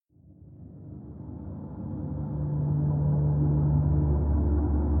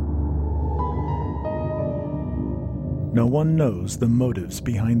No one knows the motives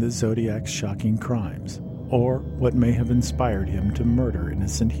behind the Zodiac's shocking crimes, or what may have inspired him to murder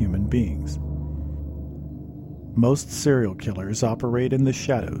innocent human beings. Most serial killers operate in the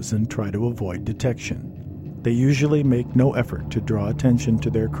shadows and try to avoid detection. They usually make no effort to draw attention to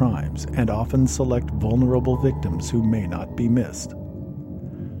their crimes and often select vulnerable victims who may not be missed.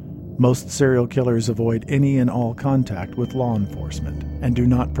 Most serial killers avoid any and all contact with law enforcement and do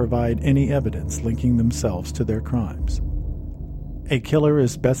not provide any evidence linking themselves to their crimes. A killer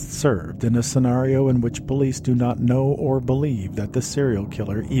is best served in a scenario in which police do not know or believe that the serial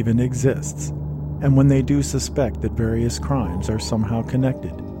killer even exists, and when they do suspect that various crimes are somehow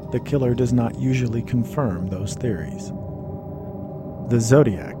connected, the killer does not usually confirm those theories. The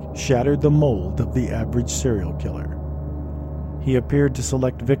Zodiac shattered the mold of the average serial killer. He appeared to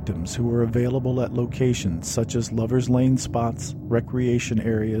select victims who were available at locations such as lovers' lane spots, recreation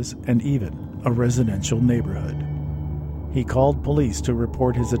areas, and even a residential neighborhood. He called police to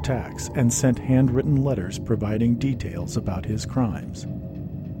report his attacks and sent handwritten letters providing details about his crimes.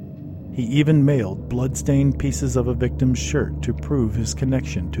 He even mailed blood-stained pieces of a victim's shirt to prove his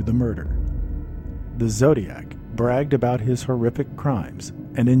connection to the murder. The Zodiac bragged about his horrific crimes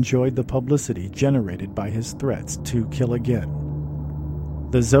and enjoyed the publicity generated by his threats to kill again.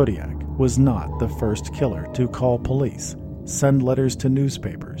 The Zodiac was not the first killer to call police, send letters to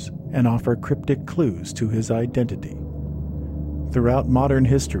newspapers, and offer cryptic clues to his identity. Throughout modern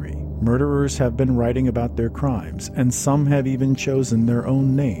history, murderers have been writing about their crimes, and some have even chosen their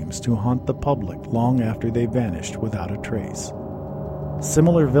own names to haunt the public long after they vanished without a trace.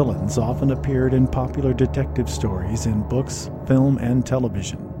 Similar villains often appeared in popular detective stories in books, film, and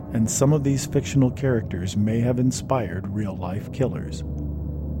television, and some of these fictional characters may have inspired real-life killers.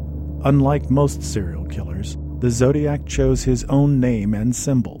 Unlike most serial killers, the Zodiac chose his own name and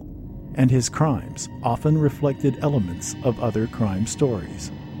symbol, and his crimes often reflected elements of other crime stories.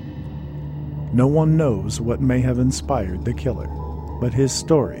 No one knows what may have inspired the killer, but his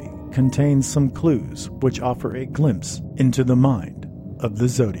story contains some clues which offer a glimpse into the mind of the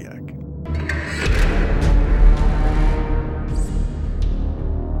Zodiac.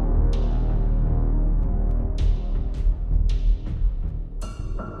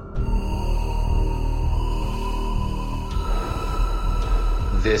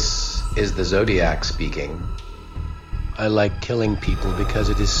 This is the Zodiac speaking. I like killing people because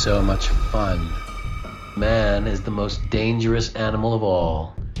it is so much fun. Man is the most dangerous animal of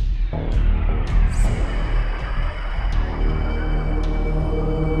all.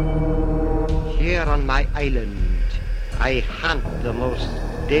 Here on my island, I hunt the most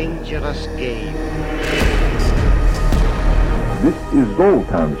dangerous game. This is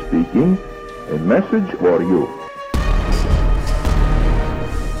Goldtown speaking. A message for you.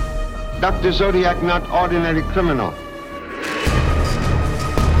 Dr. Zodiac, not ordinary criminal.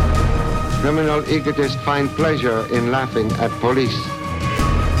 Criminal egotists find pleasure in laughing at police.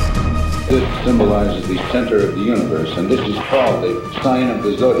 This symbolizes the center of the universe, and this is called the sign of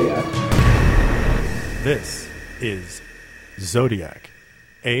the Zodiac. This is Zodiac,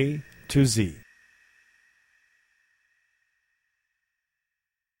 A to Z.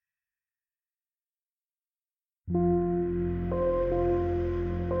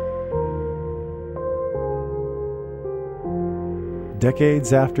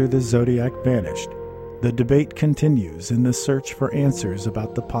 Decades after the Zodiac vanished, the debate continues in the search for answers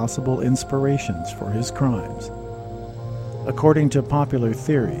about the possible inspirations for his crimes. According to popular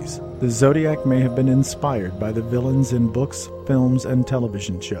theories, the Zodiac may have been inspired by the villains in books, films, and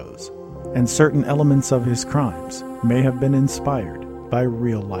television shows, and certain elements of his crimes may have been inspired by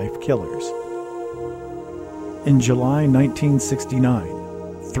real-life killers. In July 1969,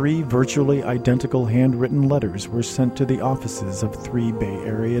 3 virtually identical handwritten letters were sent to the offices of 3 Bay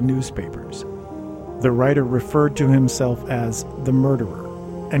Area newspapers. The writer referred to himself as the murderer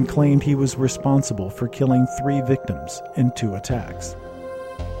and claimed he was responsible for killing 3 victims in 2 attacks.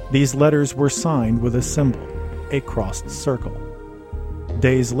 These letters were signed with a symbol, a crossed circle.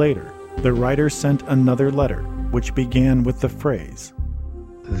 Days later, the writer sent another letter, which began with the phrase,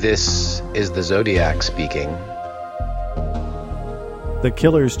 This is the Zodiac speaking. The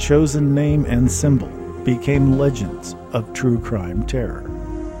killer's chosen name and symbol became legends of true crime terror.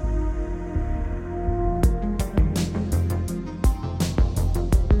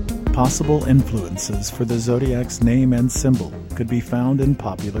 Possible influences for the Zodiac's name and symbol could be found in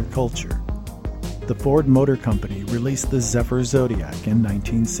popular culture. The Ford Motor Company released the Zephyr Zodiac in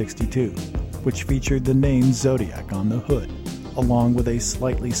 1962, which featured the name Zodiac on the hood, along with a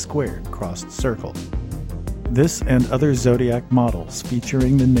slightly squared crossed circle. This and other Zodiac models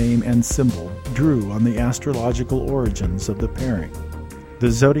featuring the name and symbol drew on the astrological origins of the pairing. The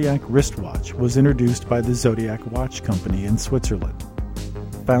Zodiac wristwatch was introduced by the Zodiac Watch Company in Switzerland.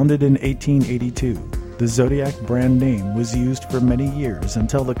 Founded in 1882, the Zodiac brand name was used for many years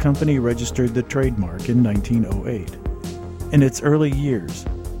until the company registered the trademark in 1908. In its early years,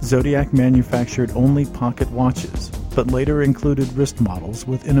 Zodiac manufactured only pocket watches, but later included wrist models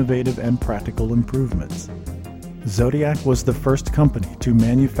with innovative and practical improvements. Zodiac was the first company to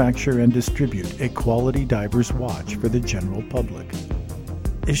manufacture and distribute a quality diver's watch for the general public.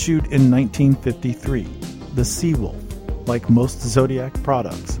 Issued in 1953, the Seawolf, like most Zodiac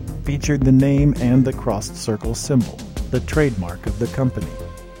products, featured the name and the crossed circle symbol, the trademark of the company.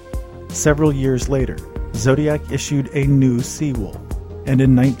 Several years later, Zodiac issued a new Seawolf, and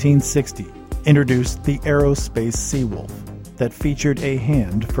in 1960 introduced the Aerospace Seawolf that featured a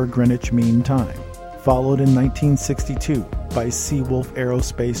hand for Greenwich Mean Time, followed in 1962 by Seawolf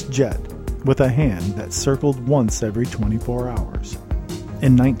Aerospace Jet with a hand that circled once every 24 hours.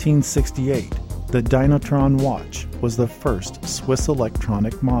 In 1968, the Dynatron watch was the first Swiss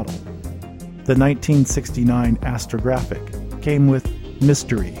electronic model. The 1969 Astrographic came with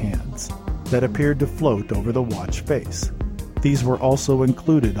mystery hands that appeared to float over the watch face. These were also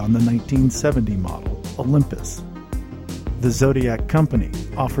included on the 1970 model Olympus. The Zodiac Company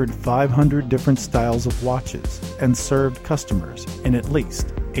offered 500 different styles of watches and served customers in at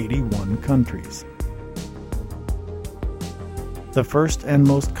least 81 countries. The first and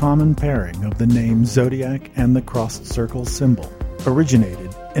most common pairing of the name Zodiac and the crossed circle symbol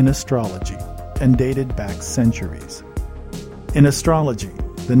originated in astrology and dated back centuries. In astrology,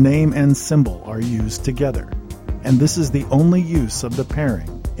 the name and symbol are used together, and this is the only use of the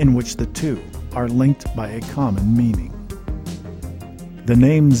pairing in which the two are linked by a common meaning. The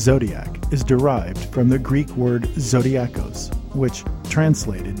name Zodiac is derived from the Greek word zodiakos, which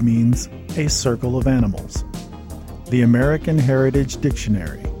translated means a circle of animals. The American Heritage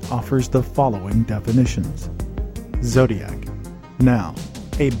Dictionary offers the following definitions. Zodiac, noun,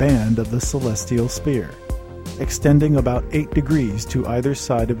 a band of the celestial sphere, extending about 8 degrees to either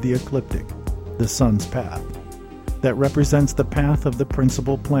side of the ecliptic, the sun's path, that represents the path of the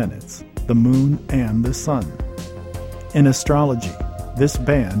principal planets, the moon and the sun. In astrology, this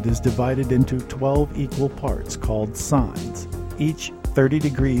band is divided into 12 equal parts called signs, each 30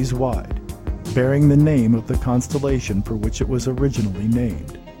 degrees wide, bearing the name of the constellation for which it was originally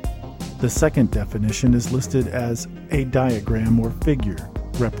named. The second definition is listed as a diagram or figure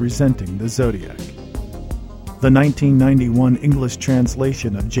representing the zodiac. The 1991 English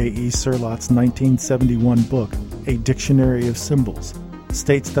translation of J.E. Surlott's 1971 book, A Dictionary of Symbols,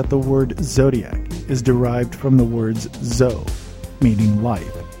 states that the word zodiac is derived from the words zo, meaning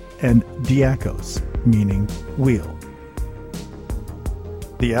life, and diakos, meaning wheel.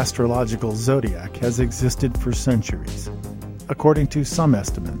 The astrological zodiac has existed for centuries. According to some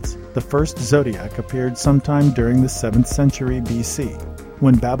estimates, the first zodiac appeared sometime during the 7th century BC,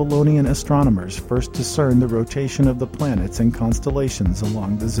 when Babylonian astronomers first discerned the rotation of the planets and constellations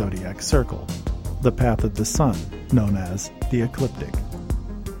along the zodiac circle, the path of the sun, known as the ecliptic.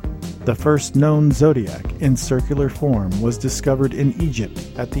 The first known zodiac in circular form was discovered in Egypt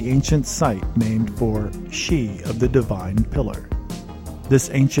at the ancient site named for She of the Divine Pillar. This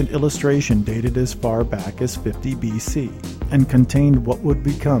ancient illustration dated as far back as 50 BC and contained what would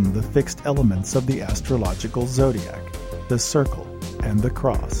become the fixed elements of the astrological zodiac, the circle and the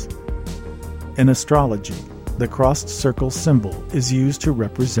cross. In astrology, the crossed circle symbol is used to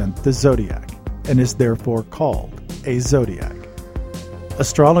represent the zodiac and is therefore called a zodiac.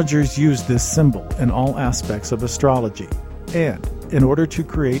 Astrologers use this symbol in all aspects of astrology, and in order to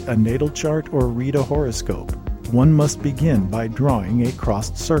create a natal chart or read a horoscope, one must begin by drawing a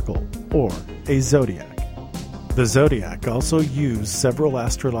crossed circle, or a zodiac. The zodiac also used several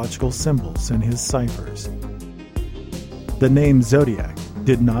astrological symbols in his ciphers. The name Zodiac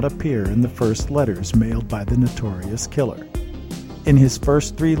did not appear in the first letters mailed by the notorious killer. In his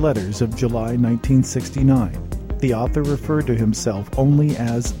first 3 letters of July 1969, the author referred to himself only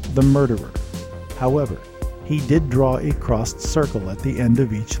as the murderer. However, he did draw a crossed circle at the end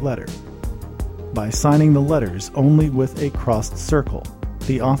of each letter. By signing the letters only with a crossed circle,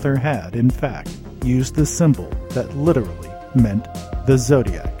 the author had, in fact, used the symbol that literally meant the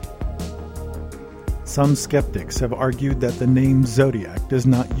zodiac. Some skeptics have argued that the name zodiac does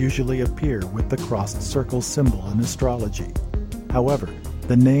not usually appear with the crossed circle symbol in astrology. However,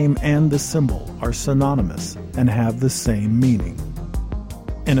 the name and the symbol are synonymous and have the same meaning.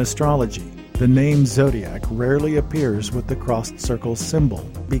 In astrology, the name zodiac rarely appears with the crossed circle symbol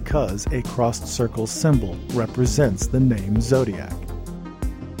because a crossed circle symbol represents the name zodiac.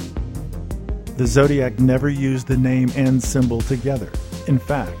 The Zodiac never used the name and symbol together. In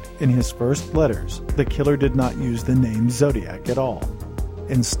fact, in his first letters, the killer did not use the name Zodiac at all.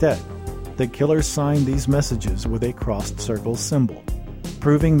 Instead, the killer signed these messages with a crossed circle symbol,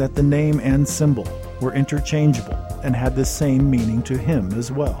 proving that the name and symbol were interchangeable and had the same meaning to him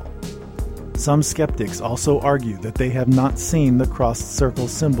as well. Some skeptics also argue that they have not seen the crossed circle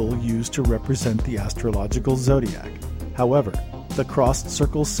symbol used to represent the astrological zodiac. However, the crossed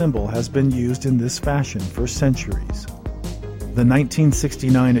circle symbol has been used in this fashion for centuries. The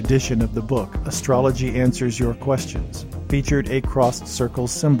 1969 edition of the book, Astrology Answers Your Questions, featured a crossed circle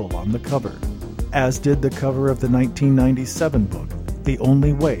symbol on the cover, as did the cover of the 1997 book, The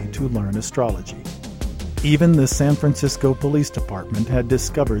Only Way to Learn Astrology. Even the San Francisco Police Department had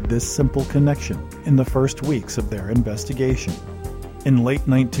discovered this simple connection in the first weeks of their investigation. In late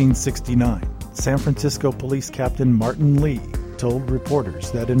 1969, San Francisco Police Captain Martin Lee told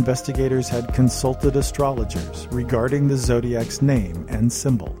reporters that investigators had consulted astrologers regarding the Zodiac's name and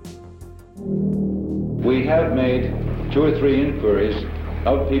symbol. We have made 2 or 3 inquiries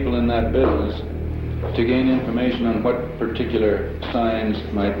of people in that business to gain information on what particular signs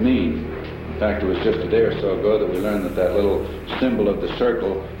might mean. In fact, it was just a day or so ago that we learned that little symbol of the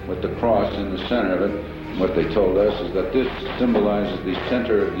circle with the cross in the center of it, what they told us is that this symbolizes the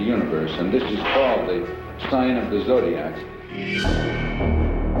center of the universe, and this is called the sign of the zodiac.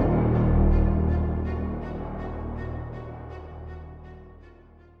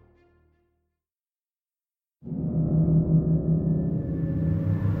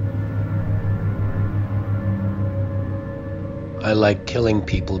 I like killing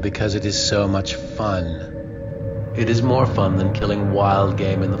people because it is so much fun. It is more fun than killing wild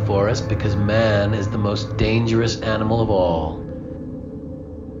game in the forest because man is the most dangerous animal of all.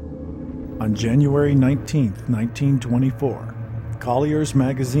 On January 19, 1924, Collier's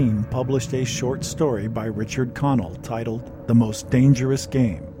magazine published a short story by Richard Connell titled The Most Dangerous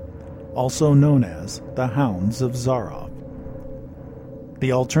Game, also known as The Hounds of Zaroff.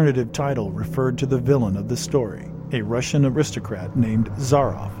 The alternative title referred to the villain of the story, a Russian aristocrat named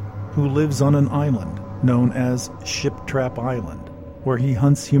Zaroff, who lives on an island known as Ship Trap Island, where he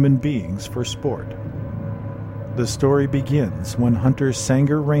hunts human beings for sport. The story begins when hunter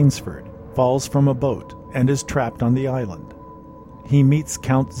Sanger Rainsford falls from a boat and is trapped on the island. He meets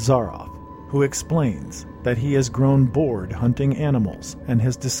Count Zaroff, who explains that he has grown bored hunting animals and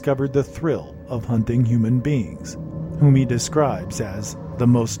has discovered the thrill of hunting human beings, whom he describes as the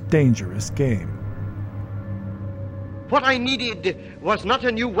most dangerous game. What I needed was not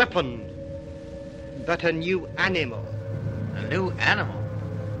a new weapon, but a new animal. A new animal?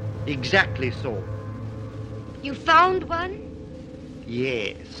 Exactly so. You found one?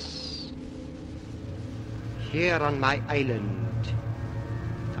 Yes. Here on my island,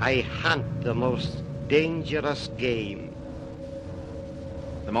 I hunt the most dangerous game.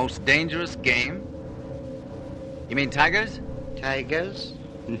 The most dangerous game? You mean tigers? Tigers?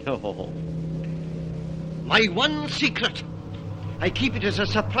 No. My one secret. I keep it as a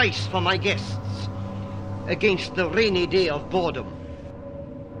surprise for my guests against the rainy day of boredom.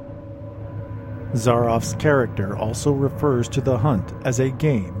 Zaroff's character also refers to the hunt as a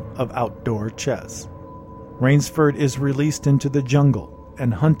game of outdoor chess. Rainsford is released into the jungle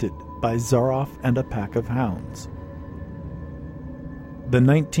and hunted by Zaroff and a pack of hounds. The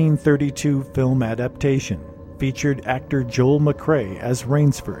 1932 film adaptation featured actor Joel McCrea as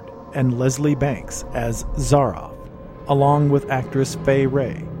Rainsford and Leslie Banks as Zaroff, along with actress Fay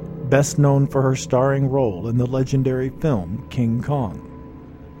Wray, best known for her starring role in the legendary film King Kong.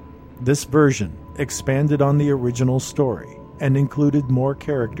 This version expanded on the original story and included more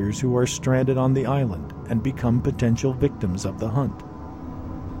characters who are stranded on the island and become potential victims of the hunt.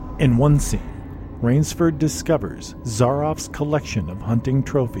 In one scene, Rainsford discovers Zaroff's collection of hunting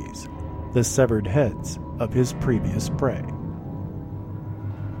trophies, the severed heads of his previous prey.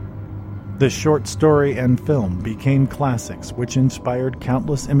 The short story and film became classics which inspired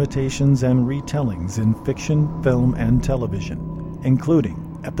countless imitations and retellings in fiction, film, and television,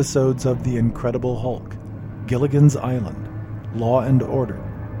 including episodes of The Incredible Hulk, Gilligan's Island, Law and Order,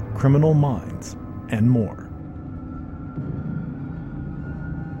 Criminal Minds, and more.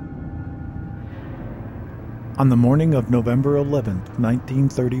 On the morning of November 11,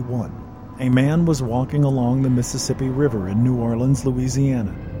 1931, a man was walking along the Mississippi River in New Orleans,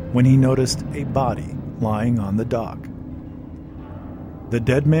 Louisiana, when he noticed a body lying on the dock. The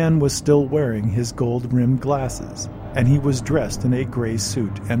dead man was still wearing his gold-rimmed glasses, and he was dressed in a gray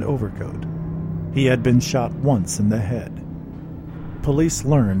suit and overcoat. He had been shot once in the head. Police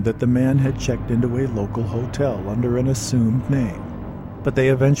learned that the man had checked into a local hotel under an assumed name. but they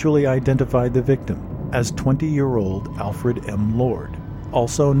eventually identified the victim as 20-year-old Alfred M. Lord,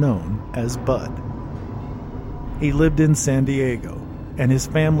 also known as Bud. He lived in San Diego, and his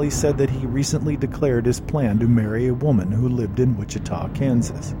family said that he recently declared his plan to marry a woman who lived in Wichita,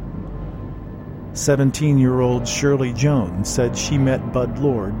 Kansas. 17-year-old Shirley Jones said she met Bud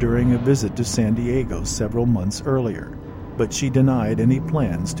Lord during a visit to San Diego several months earlier, but she denied any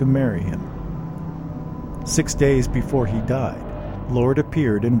plans to marry him. 6 days before he died, Lord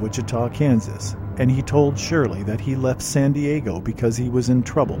appeared in Wichita, Kansas, and he told Shirley that he left San Diego because he was in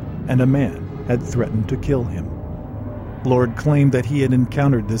trouble and a man had threatened to kill him. Lord claimed that he had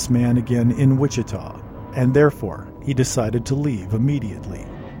encountered this man again in Wichita, and therefore he decided to leave immediately.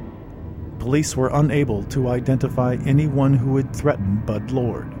 Police were unable to identify anyone who had threatened Bud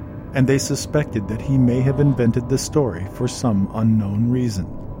Lord, and they suspected that he may have invented the story for some unknown reason.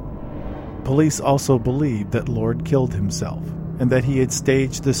 Police also believed that Lord killed himself, and that he had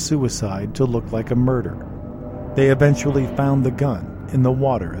staged the suicide to look like a murder. They eventually found the gun in the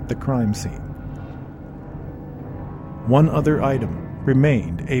water at the crime scene. One other item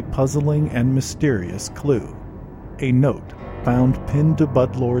remained a puzzling and mysterious clue, a note found pinned to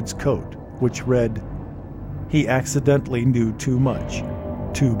Bud Lord's coat, which read, "He accidentally knew too much.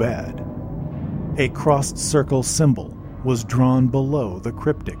 Too bad." A crossed circle symbol was drawn below the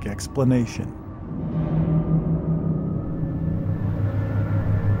cryptic explanation.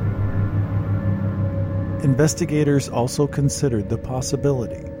 Investigators also considered the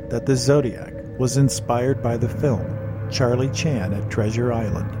possibility that the Zodiac was inspired by the film Charlie Chan at Treasure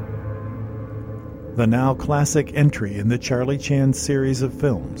Island. The now classic entry in the Charlie Chan series of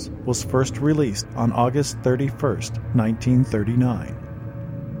films was first released on August 31, 1939.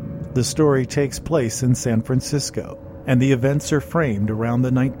 The story takes place in San Francisco, and the events are framed around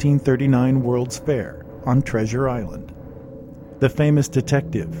the 1939 World's Fair on Treasure Island. The famous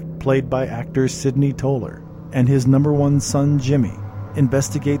detective, played by actor Sidney Toler, and his #1 son Jimmy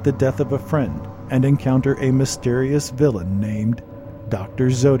investigate the death of a friend and encounter a mysterious villain named Dr.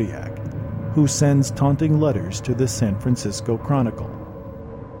 Zodiac, who sends taunting letters to the San Francisco Chronicle.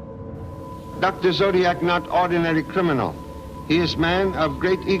 Dr. Zodiac not ordinary criminal. He is man of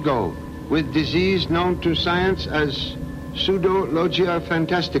great ego, with disease known to science as pseudologia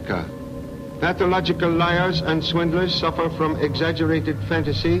fantastica. Pathological liars and swindlers suffer from exaggerated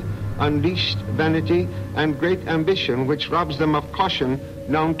fantasy, unleashed vanity, and great ambition which robs them of caution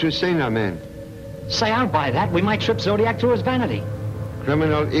known to saner men. Say, I'll buy that. We might trip Zodiac through his vanity.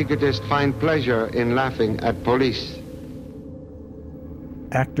 Criminal egotists find pleasure in laughing at police.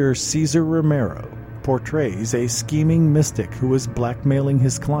 Actor Cesar Romero portrays a scheming mystic who is blackmailing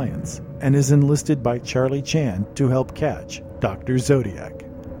his clients and is enlisted by Charlie Chan to help catch Dr. Zodiac.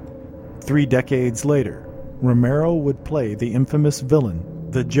 3 decades later, Romero would play the infamous villain,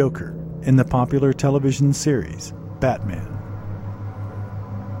 the Joker, in the popular television series Batman.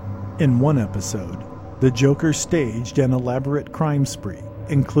 In one episode, the Joker staged an elaborate crime spree,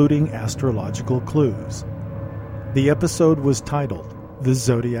 including astrological clues. The episode was titled The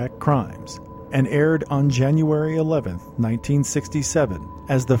Zodiac Crimes and aired on January 11, 1967,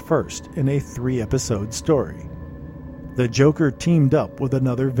 as the first in a 3-episode story. The Joker teamed up with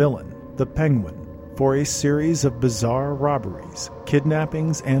another villain, the Penguin, for a series of bizarre robberies,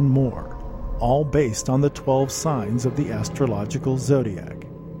 kidnappings, and more, all based on the 12 signs of the astrological zodiac.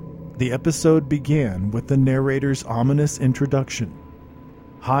 The episode began with the narrator's ominous introduction.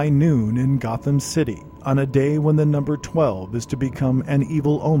 High noon in Gotham City, on a day when the number 12 is to become an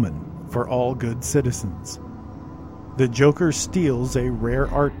evil omen for all good citizens. The Joker steals a rare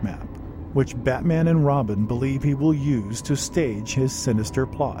art map, which Batman and Robin believe he will use to stage his sinister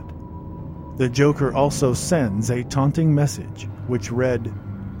plot. The Joker also sends a taunting message, which read,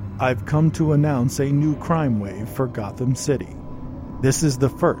 "I've come to announce a new crime wave for Gotham City. This is the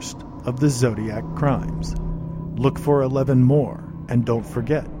first of the Zodiac crimes. Look for 11 more, and don't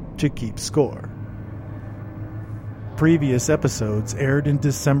forget to keep score." Previous episodes aired in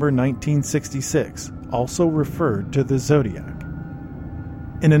December 1966 also referred to the Zodiac.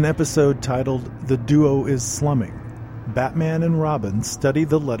 In an episode titled The Duo is Slumming, Batman and Robin study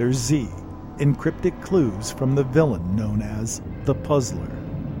the letter Z, encryptic clues from the villain known as the Puzzler.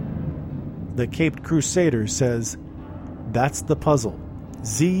 The Caped Crusader says, "That's the puzzle.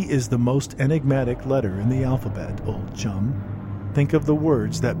 Z is the most enigmatic letter in the alphabet, old chum. Think of the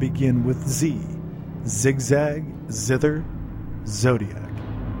words that begin with Z. Zigzag, zither, Zodiac."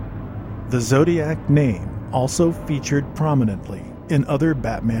 The Zodiac name also featured prominently in other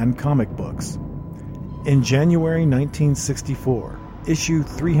Batman comic books. In January 1964, issue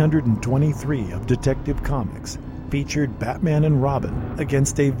 323 of Detective Comics featured Batman and Robin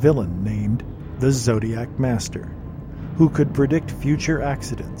against a villain named the Zodiac Master, who could predict future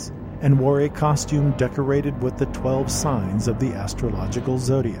accidents and wore a costume decorated with the 12 signs of the astrological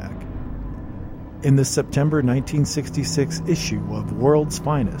zodiac. In the September 1966 issue of World's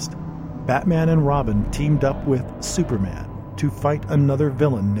Finest, Batman and Robin teamed up with Superman to fight another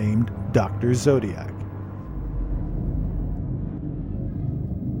villain named Dr. Zodiac.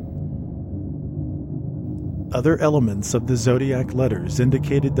 Other elements of the Zodiac letters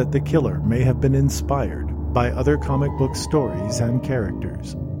indicated that the killer may have been inspired by other comic book stories and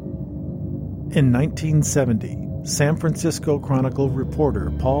characters. In 1970, San Francisco Chronicle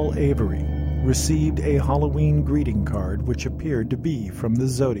reporter Paul Avery received a Halloween greeting card which appeared to be from the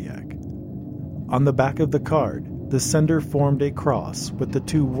Zodiac. On the back of the card, the sender formed a cross with the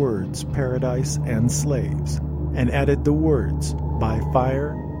two words paradise and slaves, and added the words by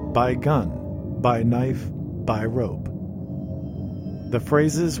fire, by gun, by knife, by rope. The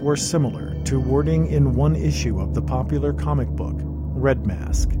phrases were similar to wording in one issue of the popular comic book, Red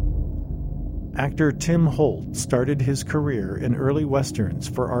Mask. Actor Tim Holt started his career in early westerns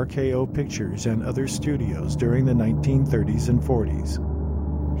for RKO Pictures and other studios during the 1930s and 40s.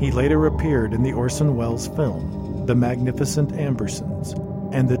 He later appeared in the Orson Welles film, The Magnificent Ambersons,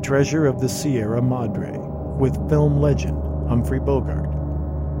 and The Treasure of the Sierra Madre, with film legend Humphrey Bogart.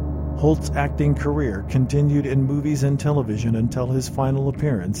 Holt's acting career continued in movies and television until his final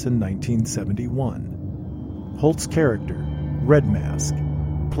appearance in 1971. Holt's character, Red Mask,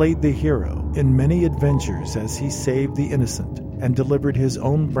 played the hero in many adventures as he saved the innocent and delivered his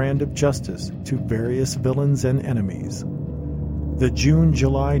own brand of justice to various villains and enemies. The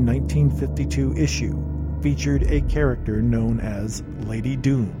June-July 1952 issue featured a character known as Lady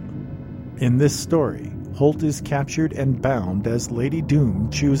Doom. In this story, Holt is captured and bound as Lady Doom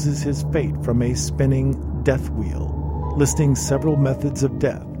chooses his fate from a spinning death wheel, listing several methods of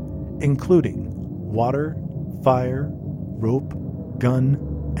death, including water, fire, rope,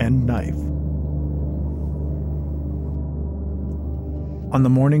 gun, and knife. On the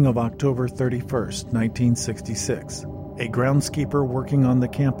morning of October 31st, 1966, a groundskeeper working on the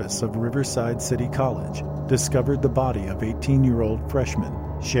campus of Riverside City College discovered the body of 18-year-old freshman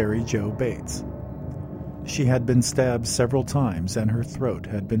Cheri Jo Bates. She had been stabbed several times and her throat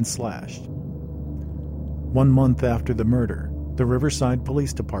had been slashed. 1 month after the murder, the Riverside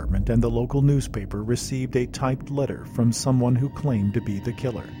Police Department and the local newspaper received a typed letter from someone who claimed to be the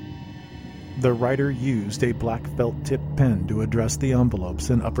killer. The writer used a black felt-tip pen to address the envelopes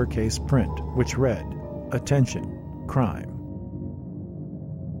in uppercase print, which read, "Attention, crime."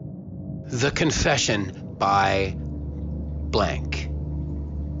 The Confession by blank.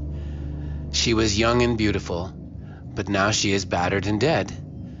 She was young and beautiful, but now she is battered and dead.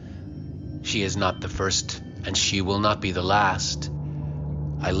 She is not the first, and she will not be the last.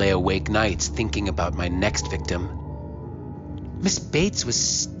 I lay awake nights thinking about my next victim. Miss Bates was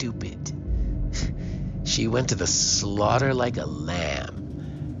stupid. She went to the slaughter like a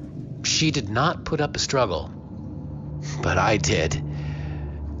lamb. She did not put up a struggle, but I did.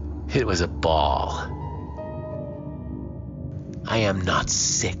 It was a ball. I am not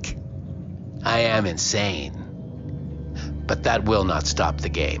sick. I am insane. But that will not stop the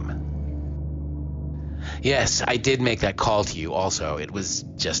game. Yes, I did make that call to you also. It was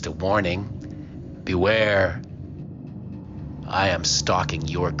just a warning. Beware. I am stalking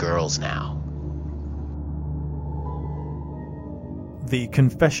your girls now. The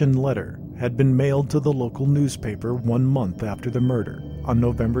confession letter had been mailed to the local newspaper 1 month after the murder, on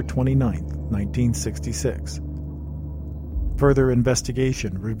November 29, 1966. Further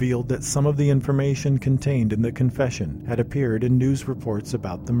investigation revealed that some of the information contained in the confession had appeared in news reports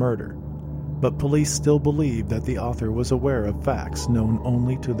about the murder, but police still believed that the author was aware of facts known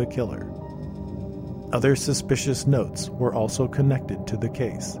only to the killer. Other suspicious notes were also connected to the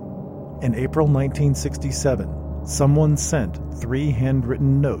case. In April 1967, someone sent 3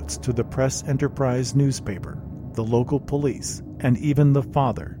 handwritten notes to the Press Enterprise newspaper, the local police, and even the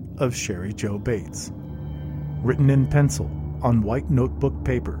father of Cheri Jo Bates. Written in pencil on white notebook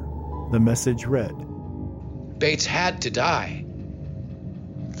paper, the message read, Bates had to die.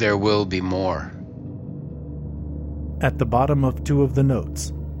 There will be more. At the bottom of 2 of the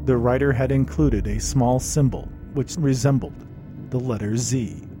notes, the writer had included a small symbol which resembled the letter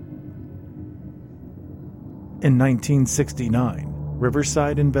Z. In 1969,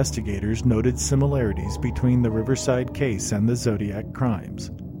 Riverside investigators noted similarities between the Riverside case and the Zodiac crimes,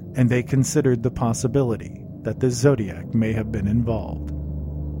 and they considered the possibility that the Zodiac may have been involved.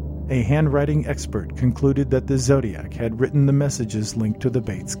 A handwriting expert concluded that the Zodiac had written the messages linked to the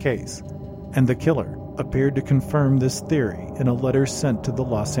Bates case, and the killer appeared to confirm this theory in a letter sent to the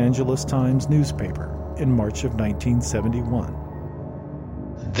Los Angeles Times newspaper in March of 1971.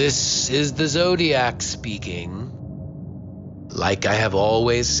 This is the Zodiac speaking. Like I have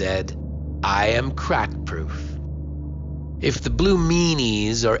always said, I am crack-proof. If the blue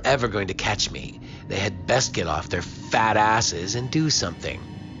meanies are ever going to catch me, they had best get off their fat asses and do something.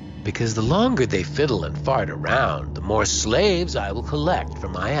 Because the longer they fiddle and fart around, the more slaves I will collect for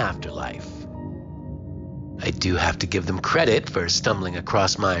my afterlife. I do have to give them credit for stumbling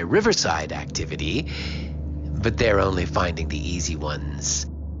across my Riverside activity, but they're only finding the easy ones.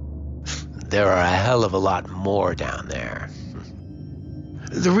 There are a hell of a lot more down there.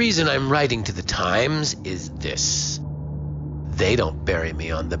 The reason I'm writing to the Times is this. They don't bury me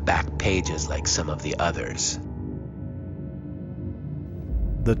on the back pages like some of the others.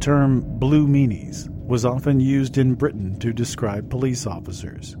 The term blue meanies was often used in Britain to describe police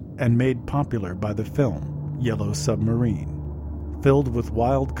officers and made popular by the film Yellow Submarine. Filled with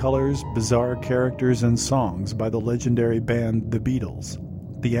wild colors, bizarre characters, and songs by the legendary band The Beatles,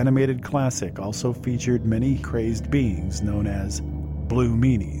 the animated classic also featured many crazed beings known as blue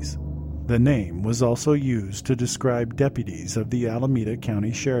meanies. The name was also used to describe deputies of the Alameda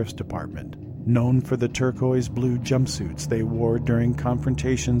County Sheriff's Department, known for the turquoise blue jumpsuits they wore during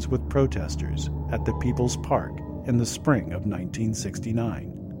confrontations with protesters at the People's Park in the spring of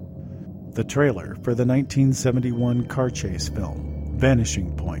 1969. The trailer for the 1971 car chase film,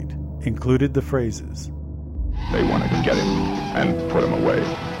 Vanishing Point, included the phrases, They want to get him and put him away,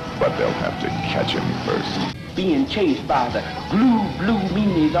 but they'll have to catch him first. Being chased by the blue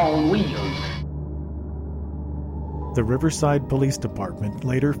meanies on wheels. The Riverside Police Department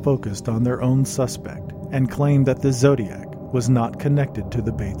later focused on their own suspect and claimed that the Zodiac was not connected to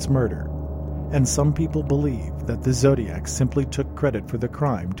the Bates murder, and some people believe that the Zodiac simply took credit for the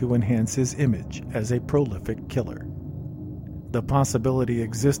crime to enhance his image as a prolific killer. The possibility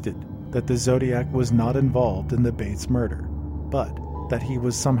existed that the Zodiac was not involved in the Bates murder, but that he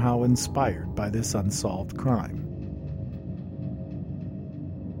was somehow inspired by this unsolved crime.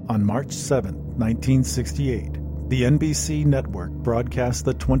 On March 7, 1968, the NBC network broadcast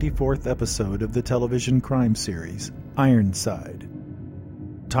the 24th episode of the television crime series, Ironside.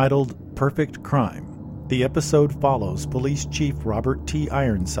 Titled Perfect Crime, the episode follows Police Chief Robert T.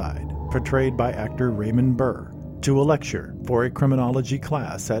 Ironside, portrayed by actor Raymond Burr, to a lecture for a criminology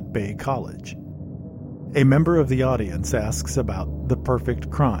class at Bay College. A member of the audience asks about the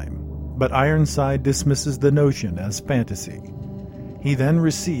perfect crime, but Ironside dismisses the notion as fantasy. He then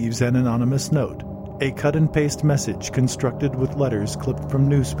receives an anonymous note, a cut-and-paste message constructed with letters clipped from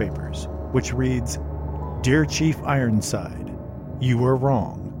newspapers, which reads, "Dear Chief Ironside, you are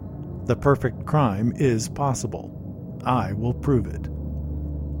wrong. The perfect crime is possible. I will prove it."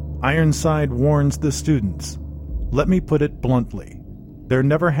 Ironside warns the students, "Let me put it bluntly. There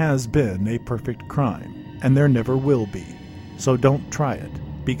never has been a perfect crime, and there never will be. So don't try it,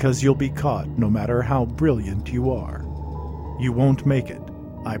 because you'll be caught no matter how brilliant you are. You won't make it,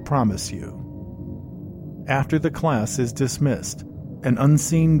 I promise you." After the class is dismissed, an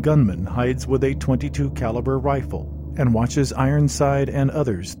unseen gunman hides with a .22 caliber rifle and watches Ironside and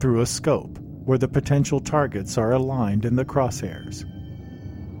others through a scope where the potential targets are aligned in the crosshairs.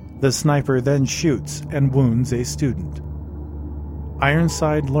 The sniper then shoots and wounds a student.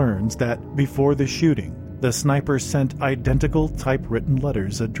 Ironside learns that before the shooting, the sniper sent identical typewritten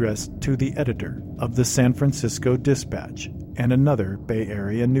letters addressed to the editor of the San Francisco Dispatch and another Bay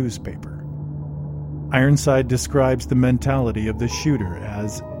Area newspaper. Ironside describes the mentality of the shooter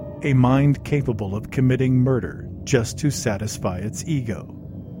as a mind capable of committing murder just to satisfy its ego.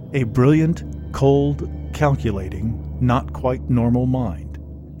 A brilliant, cold, calculating, not quite normal mind.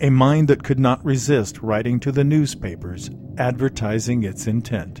 A mind that could not resist writing to the newspapers advertising its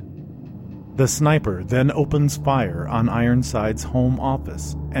intent. The sniper then opens fire on Ironside's home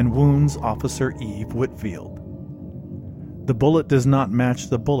office and wounds Officer Eve Whitfield. The bullet does not match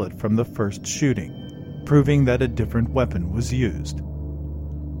the bullet from the first shooting, proving that a different weapon was used.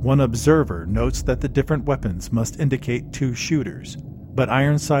 One observer notes that the different weapons must indicate two shooters, but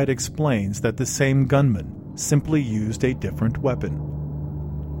Ironside explains that the same gunman simply used a different weapon.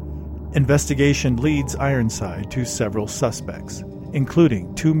 Investigation leads Ironside to several suspects,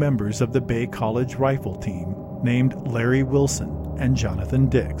 including two members of the Bay College rifle team named Larry Wilson and Jonathan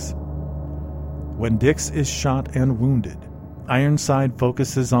Dix. When Dix is shot and wounded, Ironside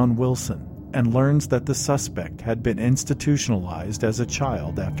focuses on Wilson and learns that the suspect had been institutionalized as a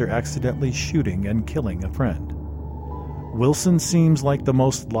child after accidentally shooting and killing a friend. Wilson seems like the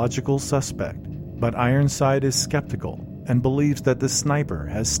most logical suspect, but Ironside is skeptical and believes that the sniper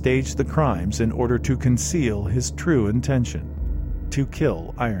has staged the crimes in order to conceal his true intention: to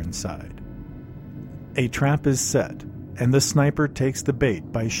kill Ironside. A trap is set, and the sniper takes the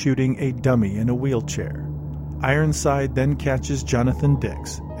bait by shooting a dummy in a wheelchair. Ironside then catches Jonathan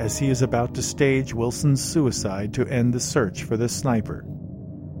Dix as he is about to stage Wilson's suicide to end the search for the sniper.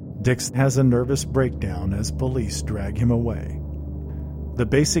 Dix has a nervous breakdown as police drag him away. The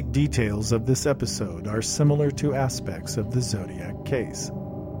basic details of this episode are similar to aspects of the Zodiac case.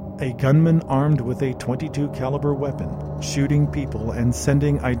 A gunman armed with a .22 caliber weapon, shooting people and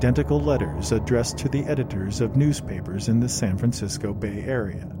sending identical letters addressed to the editors of newspapers in the San Francisco Bay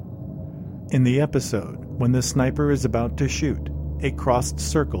Area. In the episode, when the sniper is about to shoot, a crossed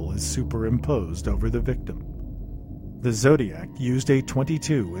circle is superimposed over the victim. The Zodiac used a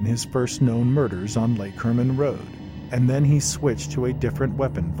 .22 in his first known murders on Lake Herman Road, and then he switched to a different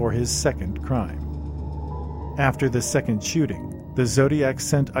weapon for his second crime. After the second shooting, the Zodiac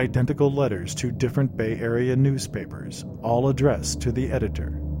sent identical letters to different Bay Area newspapers, all addressed to the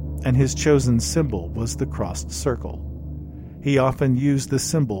editor, and his chosen symbol was the crossed circle. He often used the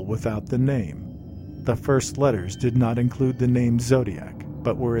symbol without the name. The first letters did not include the name Zodiac,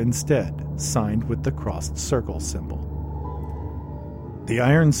 but were instead signed with the crossed circle symbol. The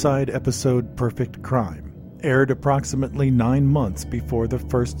Ironside episode Perfect Crime aired approximately 9 months before the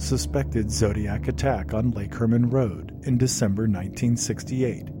first suspected Zodiac attack on Lake Herman Road in December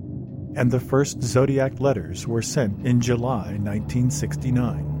 1968, and the first Zodiac letters were sent in July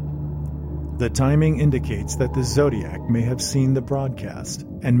 1969. The timing indicates that the Zodiac may have seen the broadcast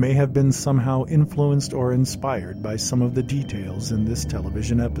and may have been somehow influenced or inspired by some of the details in this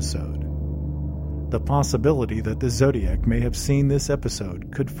television episode. The possibility that the Zodiac may have seen this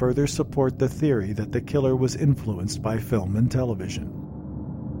episode could further support the theory that the killer was influenced by film and television.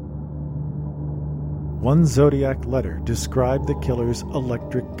 One Zodiac letter described the killer's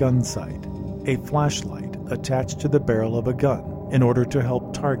electric gun sight, a flashlight attached to the barrel of a gun in order to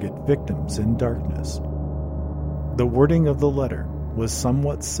help target victims in darkness. The wording of the letter was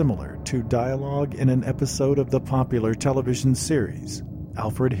somewhat similar to dialogue in an episode of the popular television series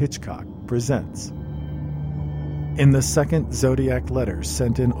Alfred Hitchcock Presents. In the second Zodiac letter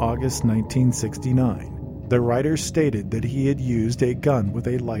sent in August 1969, the writer stated that he had used a gun with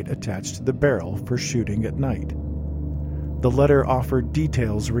a light attached to the barrel for shooting at night. The letter offered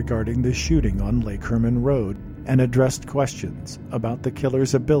details regarding the shooting on Lake Herman Road and addressed questions about the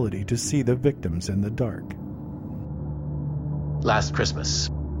killer's ability to see the victims in the dark. Last Christmas.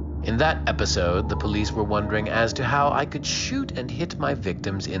 In that episode, the police were wondering as to how I could shoot and hit my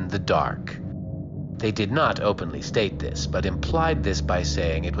victims in the dark. They did not openly state this, but implied this by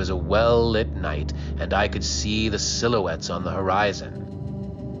saying it was a well-lit night and I could see the silhouettes on the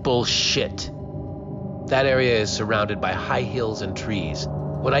horizon. Bullshit. That area is surrounded by high hills and trees.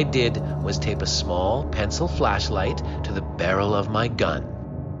 What I did was tape a small pencil flashlight to the barrel of my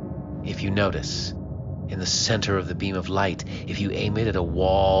gun. If you notice, in the center of the beam of light, if you aim it at a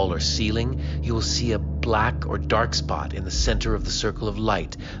wall or ceiling, you will see a black or dark spot in the center of the circle of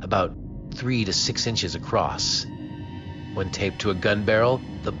light, about 3 to 6 inches across. When taped to a gun barrel,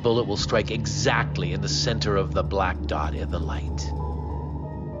 the bullet will strike exactly in the center of the black dot in the light.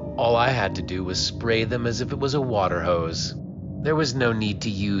 All I had to do was spray them as if it was a water hose. There was no need to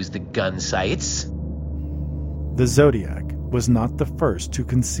use the gun sights. The Zodiac was not the first to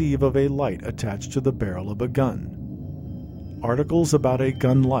conceive of a light attached to the barrel of a gun. Articles about a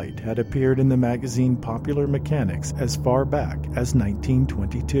gun light had appeared in the magazine Popular Mechanics as far back as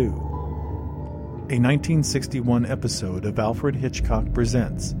 1922. A 1961 episode of Alfred Hitchcock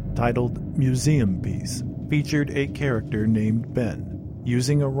Presents, titled Museum Piece, featured a character named Ben,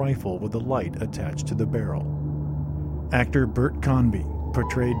 using a rifle with a light attached to the barrel. Actor Bert Convy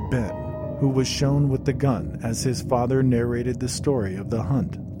portrayed Ben, who was shown with the gun as his father narrated the story of the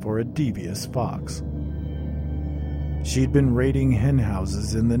hunt for a devious fox. She'd been raiding hen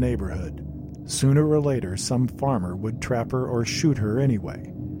houses in the neighborhood. Sooner or later, some farmer would trap her or shoot her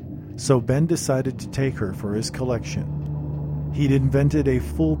anyway. So Ben decided to take her for his collection. He'd invented a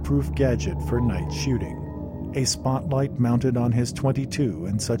foolproof gadget for night shooting, a spotlight mounted on his .22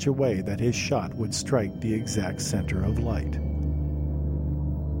 in such a way that his shot would strike the exact center of light.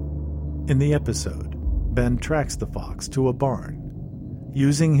 In the episode, Ben tracks the fox to a barn.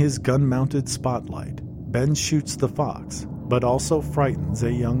 Using his gun-mounted spotlight, Ben shoots the fox, but also frightens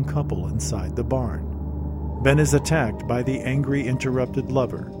a young couple inside the barn. Ben is attacked by the angry, interrupted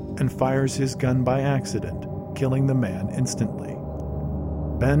lover and fires his gun by accident, killing the man instantly.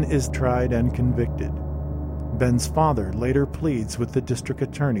 Ben is tried and convicted. Ben's father later pleads with the district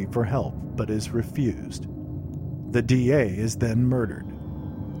attorney for help, but is refused. The DA is then murdered.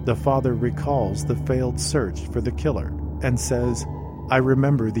 The father recalls the failed search for the killer and says, "I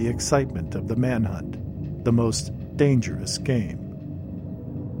remember the excitement of the manhunt, the most dangerous game."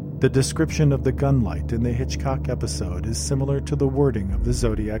 The description of the gunlight in the Hitchcock episode is similar to the wording of the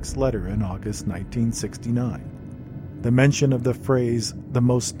Zodiac's letter in August 1969. The mention of the phrase, "the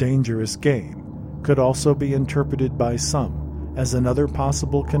most dangerous game," could also be interpreted by some as another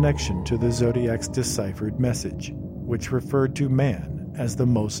possible connection to the Zodiac's deciphered message, which referred to man as the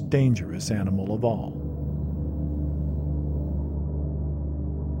most dangerous animal of all.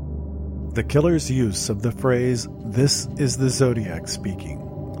 The killer's use of the phrase, "This is the Zodiac speaking,"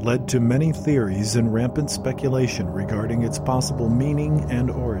 led to many theories and rampant speculation regarding its possible meaning and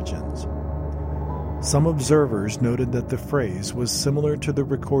origins. Some observers noted that the phrase was similar to the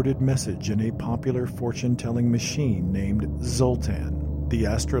recorded message in a popular fortune-telling machine named Zoltan, the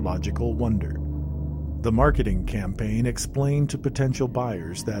astrological wonder. The marketing campaign explained to potential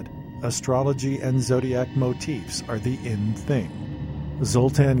buyers that astrology and zodiac motifs are the in thing.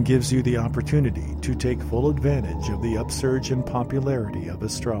 Zoltan gives you the opportunity to take full advantage of the upsurge in popularity of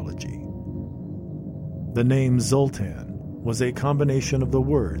astrology. The name Zoltan was a combination of the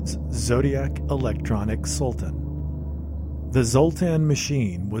words Zodiac Electronic Sultan. The Zoltan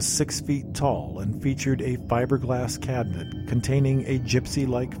machine was 6 feet tall and featured a fiberglass cabinet containing a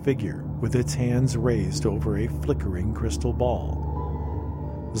gypsy-like figure with its hands raised over a flickering crystal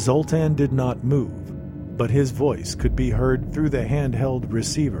ball. Zoltan did not move, but his voice could be heard through the handheld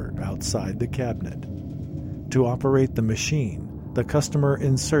receiver outside the cabinet. To operate the machine, the customer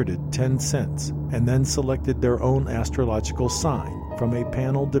inserted 10 cents and then selected their own astrological sign from a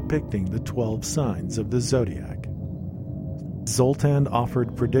panel depicting the 12 signs of the zodiac. Zoltan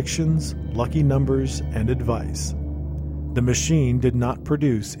offered predictions, lucky numbers, and advice. The machine did not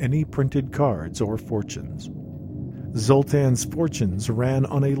produce any printed cards or fortunes. Zoltan's fortunes ran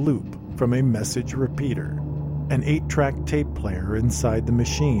on a loop from a message repeater, an 8-track tape player inside the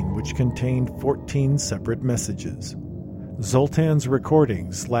machine which contained 14 separate messages. Zoltan's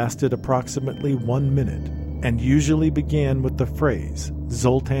recordings lasted approximately 1 minute and usually began with the phrase,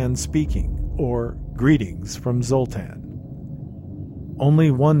 "Zoltan speaking," or "Greetings from Zoltan."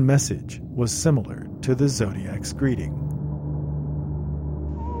 Only one message was similar to the Zodiac's greeting.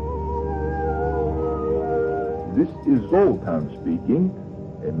 This is Zoltan speaking,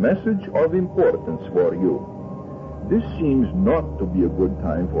 a message of importance for you. This seems not to be a good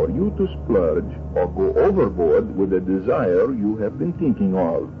time for you to splurge or go overboard with a desire you have been thinking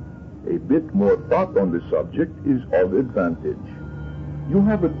of. A bit more thought on the subject is of advantage. You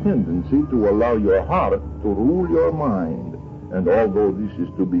have a tendency to allow your heart to rule your mind, and although this is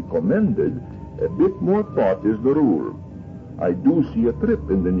to be commended, a bit more thought is the rule. I do see a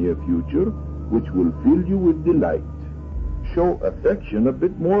trip in the near future which will fill you with delight. Show affection a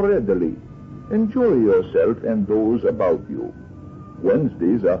bit more readily. Enjoy yourself and those about you.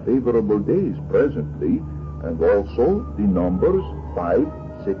 Wednesdays are favorable days presently, and also the numbers 5,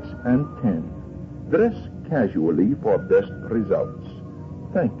 6, and 10. Dress casually for best results.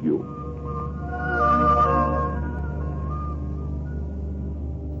 Thank you.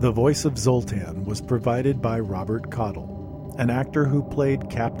 The voice of Zoltan was provided by Robert Cottle, an actor who played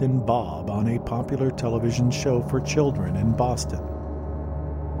Captain Bob on a popular television show for children in Boston.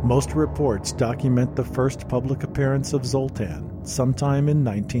 Most reports document the first public appearance of Zoltan sometime in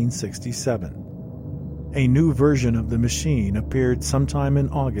 1967. A new version of the machine appeared sometime in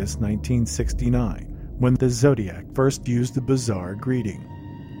August 1969, when the Zodiac first used the bizarre greeting.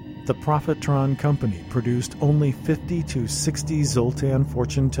 The Profitron Company produced only 50 to 60 Zoltan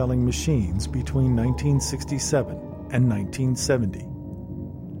fortune-telling machines between 1967 and 1970.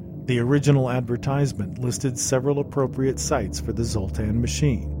 The original advertisement listed several appropriate sites for the Zoltan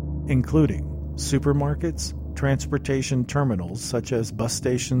machine, including supermarkets, transportation terminals such as bus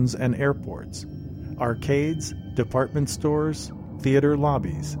stations and airports, arcades, department stores, theater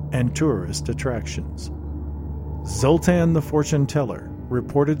lobbies, and tourist attractions. Zoltan the Fortune Teller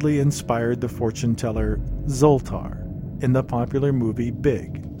reportedly inspired the fortune teller Zoltar in the popular movie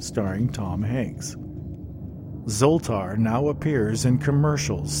Big, starring Tom Hanks. Zoltar now appears in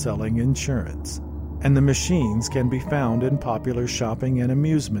commercials selling insurance, and the machines can be found in popular shopping and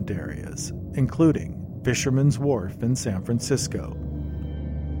amusement areas, including Fisherman's Wharf in San Francisco.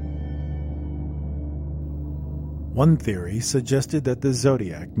 One theory suggested that the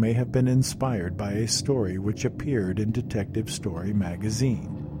Zodiac may have been inspired by a story which appeared in Detective Story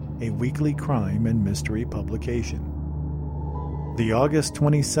magazine, a weekly crime and mystery publication. The August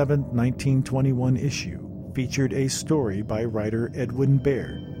 27, 1921 issue featured a story by writer Edwin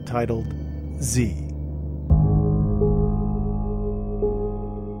Baird titled Z.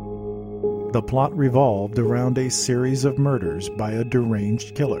 The plot revolved around a series of murders by a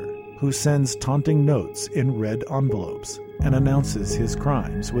deranged killer who sends taunting notes in red envelopes and announces his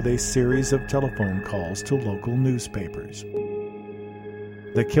crimes with a series of telephone calls to local newspapers.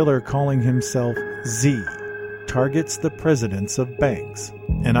 The killer, calling himself Z, targets the presidents of banks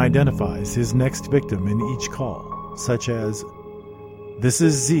and identifies his next victim in each call, such as, "This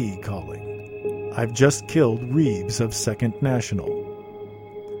is Z calling. I've just killed Reeves of Second National."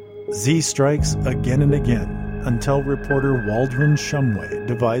 Z strikes again and again until reporter Waldron Shumway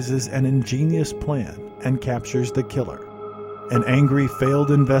devises an ingenious plan and captures the killer, an angry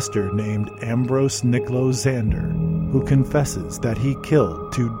failed investor named Ambrose Niccolo Zander, who confesses that he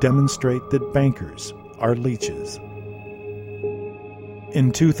killed to demonstrate that bankers are leeches.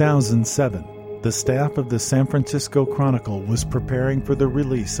 In 2007, the staff of the San Francisco Chronicle was preparing for the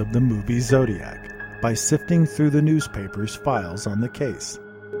release of the movie Zodiac by sifting through the newspaper's files on the case.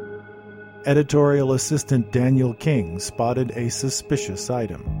 Editorial assistant Daniel King spotted a suspicious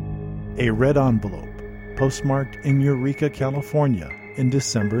item, a red envelope postmarked in Eureka, California in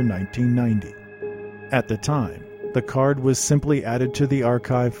December 1990. At the time, the card was simply added to the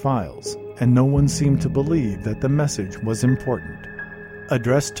archive files, and no one seemed to believe that the message was important.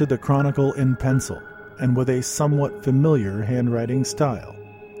 Addressed to the Chronicle in pencil and with a somewhat familiar handwriting style,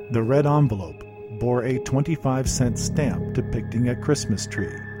 the red envelope bore a 25-cent stamp depicting a Christmas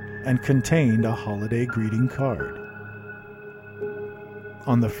tree and contained a holiday greeting card.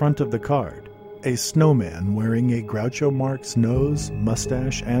 On the front of the card, a snowman wearing a Groucho Marx nose,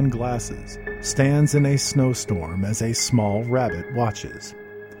 mustache, and glasses stands in a snowstorm as a small rabbit watches.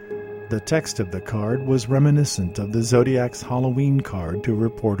 The text of the card was reminiscent of the Zodiac's Halloween card to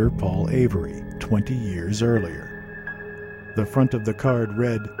reporter Paul Avery 20 years earlier. The front of the card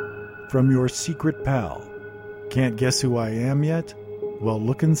read, "From your secret pal. Can't guess who I am yet? Well,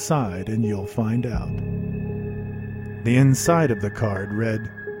 look inside and you'll find out." The inside of the card read,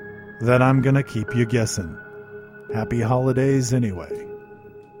 "That I'm gonna keep you guessing. Happy holidays anyway."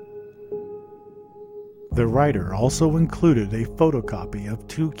 The writer also included a photocopy of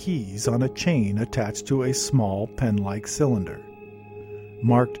 2 keys on a chain attached to a small pen-like cylinder.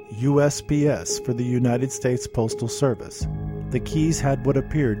 Marked USPS for the United States Postal Service, the keys had what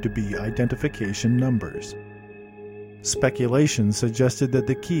appeared to be identification numbers. Speculation suggested that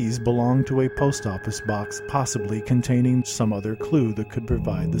the keys belonged to a post office box possibly containing some other clue that could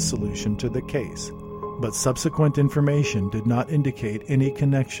provide the solution to the case, but subsequent information did not indicate any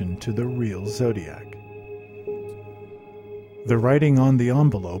connection to the real Zodiac. The writing on the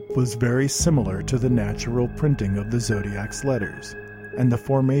envelope was very similar to the natural printing of the Zodiac's letters, and the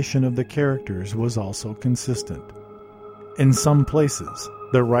formation of the characters was also consistent. In some places,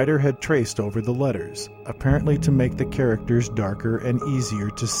 the writer had traced over the letters, apparently to make the characters darker and easier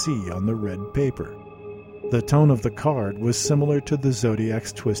to see on the red paper. The tone of the card was similar to the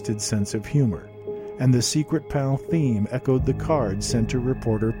Zodiac's twisted sense of humor, and the secret pal theme echoed the card sent to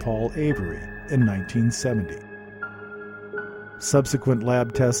reporter Paul Avery in 1970. Subsequent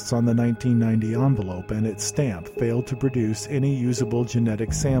lab tests on the 1990 envelope and its stamp failed to produce any usable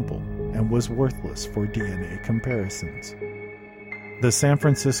genetic sample and was worthless for DNA comparisons. The San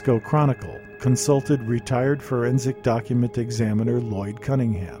Francisco Chronicle consulted retired forensic document examiner Lloyd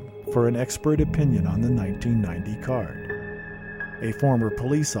Cunningham for an expert opinion on the 1990 card. A former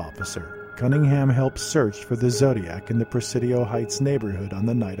police officer, Cunningham helped search for the Zodiac in the Presidio Heights neighborhood on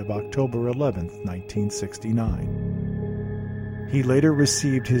the night of October 11, 1969. He later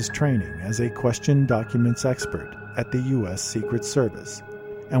received his training as a question documents expert at the U.S. Secret Service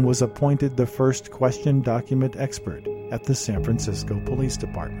and was appointed the first question document expert at the San Francisco Police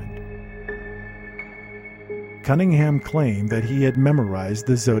Department. Cunningham claimed that he had memorized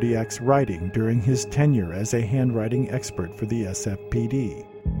the Zodiac's writing during his tenure as a handwriting expert for the SFPD.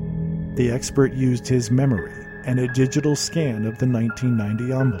 The expert used his memory and a digital scan of the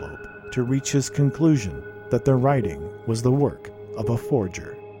 1990 envelope to reach his conclusion that the writing was the work of a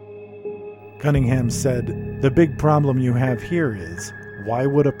forger. Cunningham said, "The big problem you have here is, why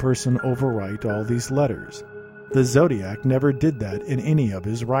would a person overwrite all these letters? The Zodiac never did that in any of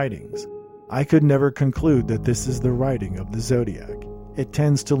his writings. I could never conclude that this is the writing of the Zodiac. It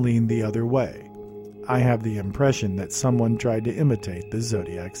tends to lean the other way. I have the impression that someone tried to imitate the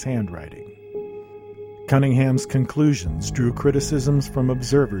Zodiac's handwriting." Cunningham's conclusions drew criticisms from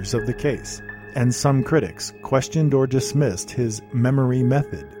observers of the case, and some critics questioned or dismissed his memory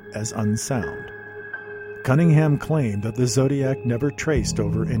method as unsound. Cunningham claimed that the Zodiac never traced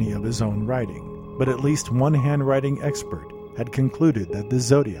over any of his own writing, but at least one handwriting expert had concluded that the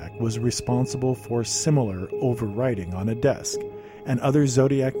Zodiac was responsible for similar overwriting on a desk, and other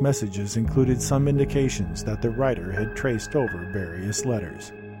zodiac messages included some indications that the writer had traced over various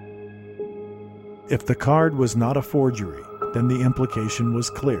letters. If the card was not a forgery, then the implication was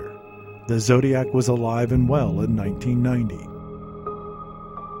clear. The zodiac was alive and well in 1990.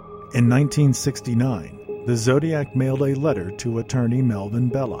 In 1969, the zodiac mailed a letter to attorney Melvin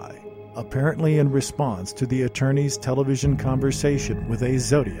Belli, apparently in response to the attorney's television conversation with a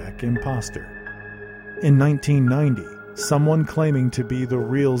zodiac imposter. In 1990, someone claiming to be the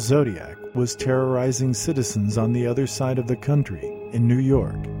real Zodiac was terrorizing citizens on the other side of the country, in New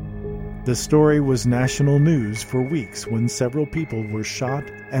York. The story was national news for weeks when several people were shot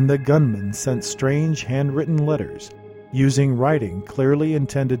and the gunman sent strange handwritten letters using writing clearly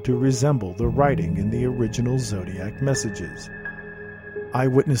intended to resemble the writing in the original Zodiac messages.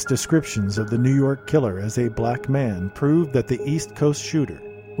 Eyewitness descriptions of the New York killer as a black man proved that the East Coast shooter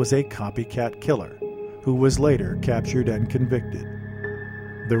was a copycat killer who was later captured and convicted.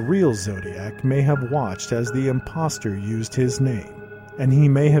 The real Zodiac may have watched as the imposter used his name, and he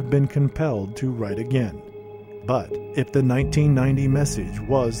may have been compelled to write again. But if the 1990 message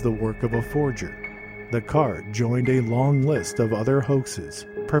was the work of a forger, the card joined a long list of other hoaxes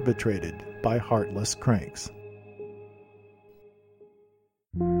perpetrated by heartless cranks.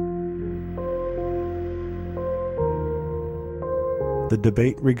 The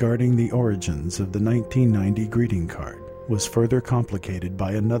debate regarding the origins of the 1990 greeting card was further complicated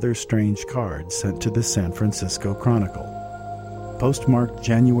by another strange card sent to the San Francisco Chronicle. Postmarked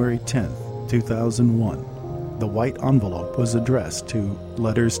January 10, 2001, the white envelope was addressed to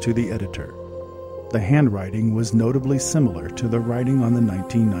 "Letters to the Editor." The handwriting was notably similar to the writing on the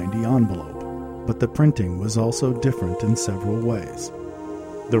 1990 envelope, but the printing was also different in several ways.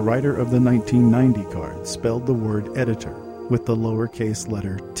 The writer of the 1990 card spelled the word editor with the lowercase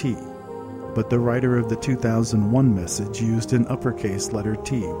letter t, but the writer of the 2001 message used an uppercase letter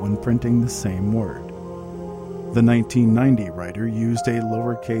T when printing the same word. The 1990 writer used a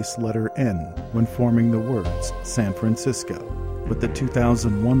lowercase letter n when forming the words San Francisco, but the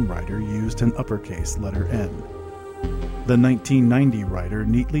 2001 writer used an uppercase letter N. The 1990 writer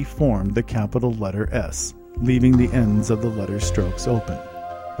neatly formed the capital letter S, leaving the ends of the letter strokes open,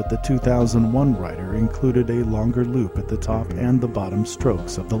 but the 2001 writer included a longer loop at the top and the bottom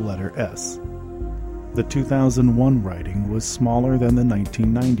strokes of the letter S. The 2001 writing was smaller than the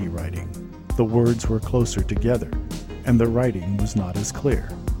 1990 writing. The words were closer together, and the writing was not as clear.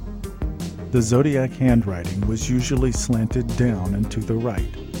 The Zodiac handwriting was usually slanted down and to the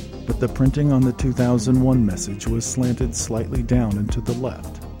right, but the printing on the 2001 message was slanted slightly down and to the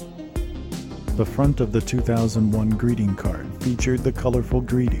left. The front of the 2001 greeting card featured the colorful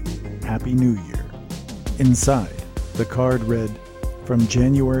greeting, Happy New Year. Inside, the card read, "From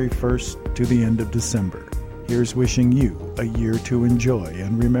January 1st to the end of December, here's wishing you a year to enjoy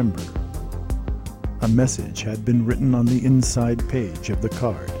and remember." A message had been written on the inside page of the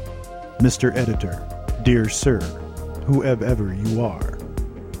card. "Mr. Editor, dear sir, whoever you are,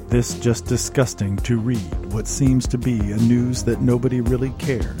 this just disgusting to read what seems to be a news that nobody really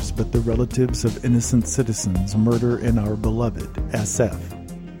cares but the relatives of innocent citizens murder in our beloved SF."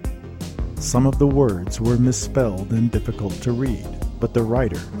 Some of the words were misspelled and difficult to read, but the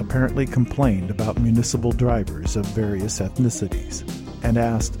writer apparently complained about municipal drivers of various ethnicities and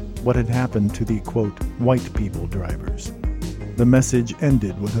asked what had happened to the, quote, white people drivers. The message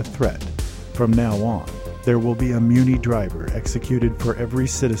ended with a threat. From now on, there will be a Muni driver executed for every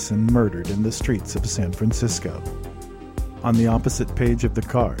citizen murdered in the streets of San Francisco. On the opposite page of the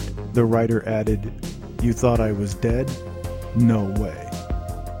card, the writer added, "You thought I was dead? No way."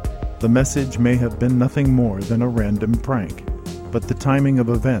 The message may have been nothing more than a random prank, but the timing of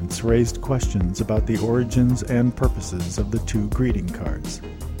events raised questions about the origins and purposes of the two greeting cards.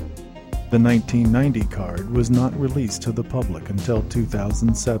 The 1990 card was not released to the public until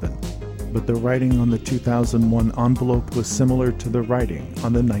 2007, but the writing on the 2001 envelope was similar to the writing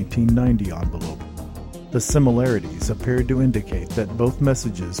on the 1990 envelope. The similarities appeared to indicate that both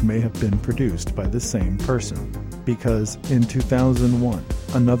messages may have been produced by the same person, because in 2001,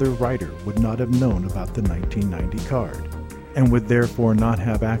 another writer would not have known about the 1990 card, and would therefore not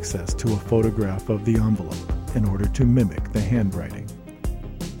have access to a photograph of the envelope in order to mimic the handwriting.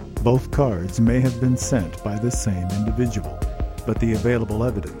 Both cards may have been sent by the same individual, but the available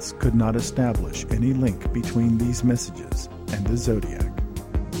evidence could not establish any link between these messages and the Zodiac.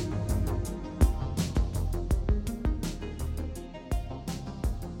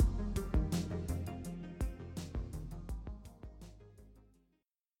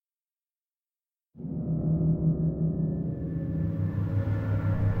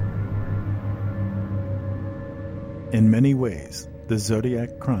 In many ways, the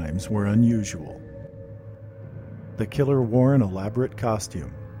Zodiac crimes were unusual. The killer wore an elaborate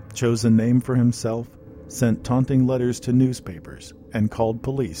costume, chose a name for himself, sent taunting letters to newspapers, and called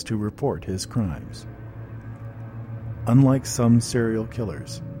police to report his crimes. Unlike some serial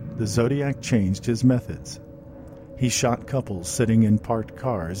killers, the Zodiac changed his methods. He shot couples sitting in parked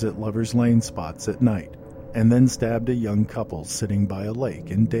cars at lovers' lane spots at night, and then stabbed a young couple sitting by a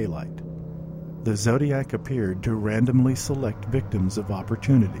lake in daylight. The Zodiac appeared to randomly select victims of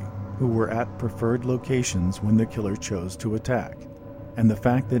opportunity who were at preferred locations when the killer chose to attack, and the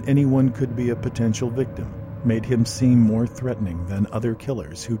fact that anyone could be a potential victim made him seem more threatening than other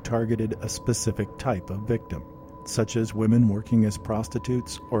killers who targeted a specific type of victim, such as women working as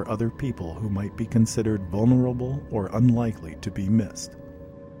prostitutes or other people who might be considered vulnerable or unlikely to be missed.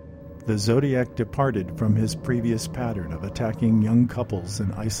 The Zodiac departed from his previous pattern of attacking young couples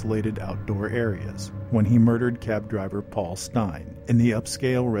in isolated outdoor areas when he murdered cab driver Paul Stein in the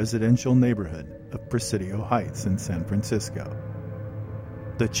upscale residential neighborhood of Presidio Heights in San Francisco.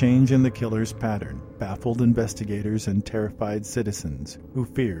 The change in the killer's pattern baffled investigators and terrified citizens who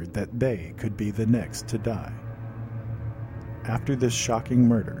feared that they could be the next to die. After this shocking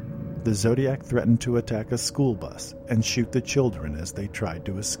murder, the Zodiac threatened to attack a school bus and shoot the children as they tried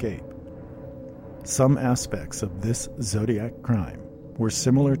to escape. Some aspects of this Zodiac crime were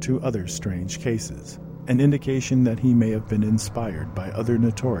similar to other strange cases, an indication that he may have been inspired by other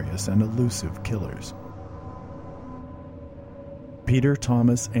notorious and elusive killers. Peter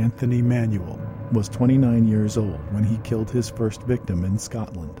Thomas Anthony Manuel was 29 years old when he killed his first victim in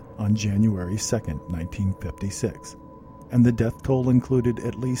Scotland on January 2, 1956. And the death toll included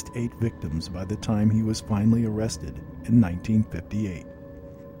at least 8 victims by the time he was finally arrested in 1958.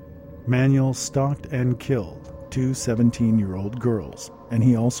 Manuel stalked and killed 2 17-year-old girls, and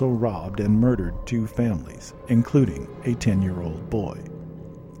he also robbed and murdered 2 families, including a 10-year-old boy.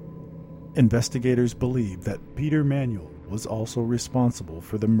 Investigators believe that Peter Manuel was also responsible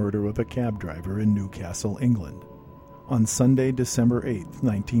for the murder of a cab driver in Newcastle, England. On Sunday, December 8,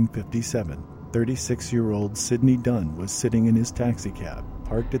 1957, 36-year-old Sidney Dunn was sitting in his taxicab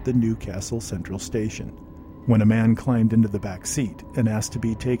parked at the Newcastle Central Station when a man climbed into the back seat and asked to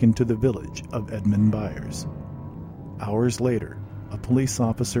be taken to the village of Edmund Byers. Hours later, a police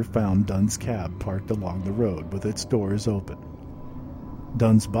officer found Dunn's cab parked along the road with its doors open.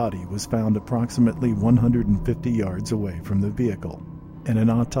 Dunn's body was found approximately 150 yards away from the vehicle, and an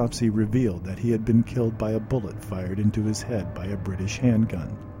autopsy revealed that he had been killed by a bullet fired into his head by a British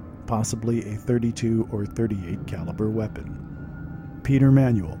handgun, possibly a .32 or .38 caliber weapon. Peter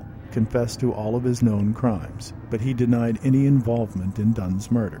Manuel confessed to all of his known crimes, but he denied any involvement in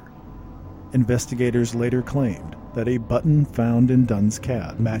Dunn's murder. Investigators later claimed that a button found in Dunn's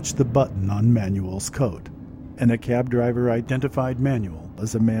cab matched the button on Manuel's coat, and a cab driver identified Manuel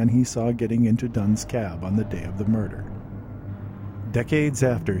as a man he saw getting into Dunn's cab on the day of the murder. Decades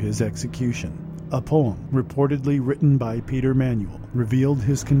after his execution, a poem reportedly written by Peter Manuel revealed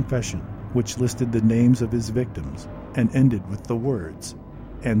his confession, which listed the names of his victims and ended with the words,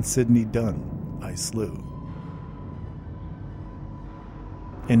 "And Sidney Dunn I slew."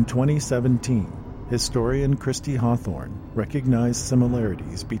 In 2017, historian Christy Hawthorne recognized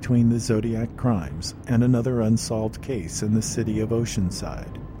similarities between the Zodiac crimes and another unsolved case in the city of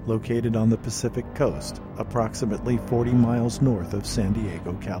Oceanside, located on the Pacific coast, approximately 40 miles north of San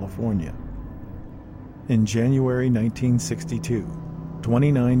Diego, California. In January 1962,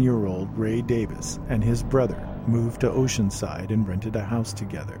 29-year-old Ray Davis and his brother moved to Oceanside and rented a house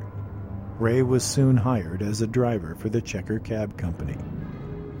together. Ray was soon hired as a driver for the Checker Cab Company.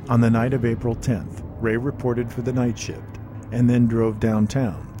 On the night of April 10th, Ray reported for the night shift and then drove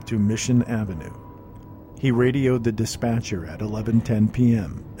downtown to Mission Avenue. He radioed the dispatcher at 11:10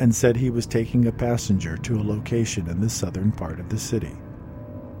 p.m. and said he was taking a passenger to a location in the southern part of the city.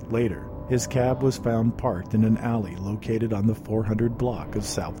 Later, his cab was found parked in an alley located on the 400 block of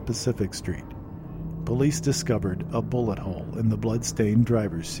South Pacific Street. Police discovered a bullet hole in the blood-stained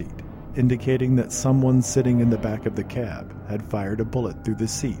driver's seat, indicating that someone sitting in the back of the cab had fired a bullet through the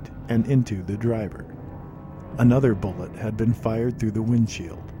seat and into the driver. Another bullet had been fired through the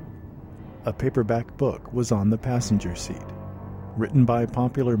windshield. A paperback book was on the passenger seat. Written by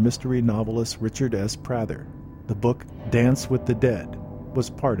popular mystery novelist Richard S. Prather, the book Dance with the Dead was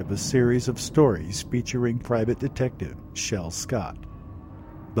part of a series of stories featuring private detective Shel Scott.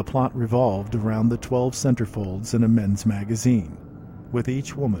 The plot revolved around the 12 centerfolds in a men's magazine, with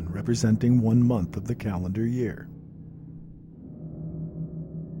each woman representing 1 month of the calendar year.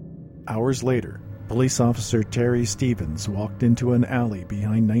 Hours later, Police officer Terry Stevens walked into an alley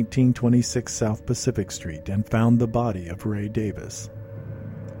behind 1926 South Pacific Street and found the body of Ray Davis.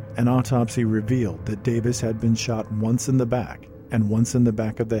 An autopsy revealed that Davis had been shot once in the back and once in the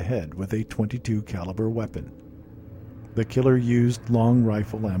back of the head with a .22 caliber weapon. The killer used long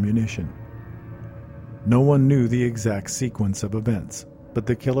rifle ammunition. No one knew the exact sequence of events, but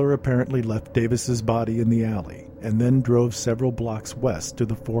the killer apparently left Davis's body in the alley and then drove several blocks west to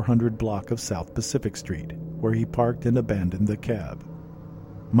the 400 block of South Pacific Street, where he parked and abandoned the cab.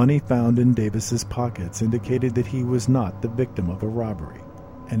 Money found in Davis's pockets indicated that he was not the victim of a robbery,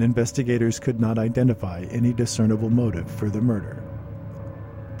 and investigators could not identify any discernible motive for the murder.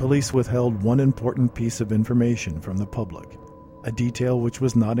 Police withheld one important piece of information from the public, a detail which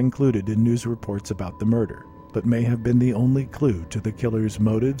was not included in news reports about the murder, but may have been the only clue to the killer's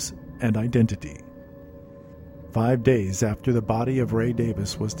motives and identity. 5 days after the body of Ray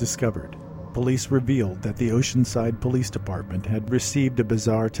Davis was discovered, police revealed that the Oceanside Police Department had received a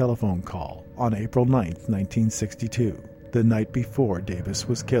bizarre telephone call on April 9, 1962, the night before Davis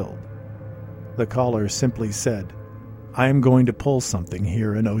was killed. The caller simply said, "I am going to pull something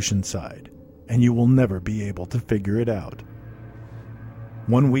here in Oceanside, and you will never be able to figure it out."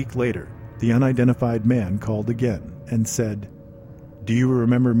 1 week later, the unidentified man called again and said, "Do you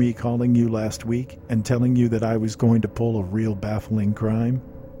remember me calling you last week and telling you that I was going to pull a real baffling crime?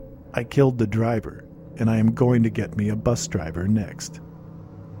 I killed the driver, and I am going to get me a bus driver next."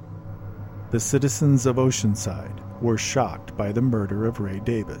 The citizens of Oceanside were shocked by the murder of Ray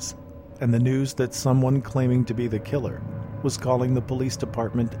Davis, and the news that someone claiming to be the killer was calling the police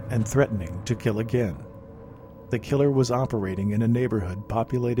department and threatening to kill again. The killer was operating in a neighborhood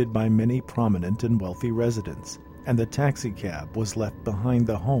populated by many prominent and wealthy residents, and the taxicab was left behind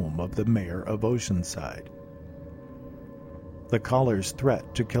the home of the mayor of Oceanside. The caller's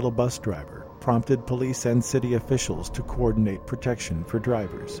threat to kill a bus driver prompted police and city officials to coordinate protection for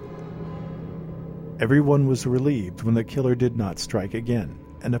drivers. Everyone was relieved when the killer did not strike again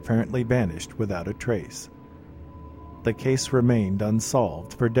and apparently vanished without a trace. The case remained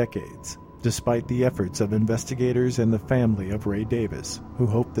unsolved for decades, despite the efforts of investigators and the family of Ray Davis, who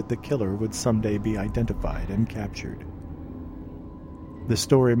hoped that the killer would someday be identified and captured. The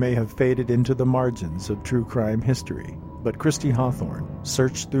story may have faded into the margins of true crime history, but Christy Hawthorne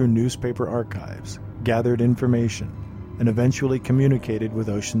searched through newspaper archives, gathered information, and eventually communicated with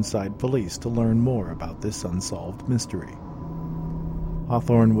Oceanside Police to learn more about this unsolved mystery.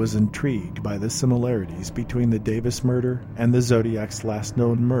 Hawthorne was intrigued by the similarities between the Davis murder and the Zodiac's last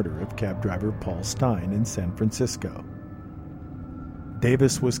known murder of cab driver Paul Stine in San Francisco.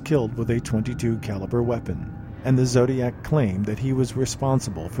 Davis was killed with a .22 caliber weapon, and the Zodiac claimed that he was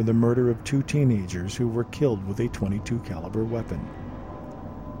responsible for the murder of 2 teenagers who were killed with a .22 caliber weapon.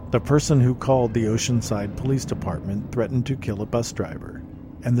 The person who called the Oceanside Police Department threatened to kill a bus driver,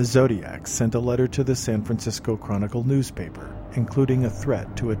 and the Zodiac sent a letter to the San Francisco Chronicle newspaper, including a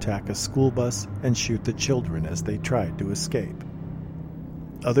threat to attack a school bus and shoot the children as they tried to escape.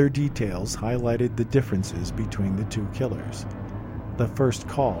 Other details highlighted the differences between the 2 killers. The first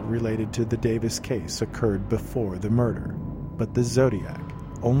call related to the Davis case occurred before the murder, but the Zodiac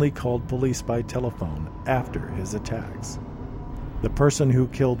only called police by telephone after his attacks. The person who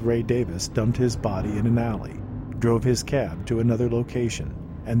killed Ray Davis dumped his body in an alley, drove his cab to another location,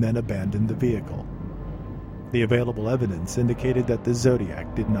 and then abandoned the vehicle. The available evidence indicated that the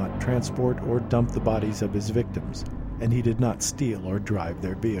Zodiac did not transport or dump the bodies of his victims, and he did not steal or drive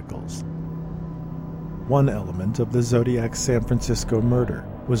their vehicles. One element of the Zodiac's San Francisco murder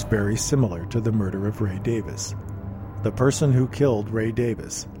was very similar to the murder of Ray Davis. The person who killed Ray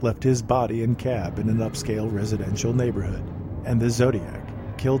Davis left his body and cab in an upscale residential neighborhood, and the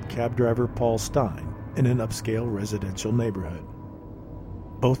Zodiac killed cab driver Paul Stine in an upscale residential neighborhood.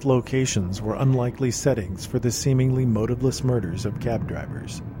 Both locations were unlikely settings for the seemingly motiveless murders of cab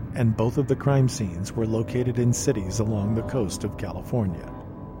drivers, and both of the crime scenes were located in cities along the coast of California.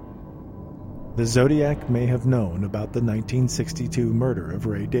 The Zodiac may have known about the 1962 murder of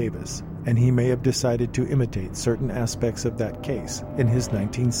Ray Davis, and he may have decided to imitate certain aspects of that case in his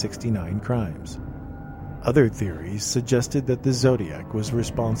 1969 crimes. Other theories suggested that the Zodiac was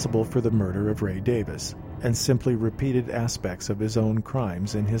responsible for the murder of Ray Davis and simply repeated aspects of his own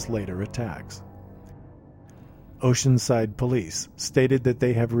crimes in his later attacks. Oceanside Police stated that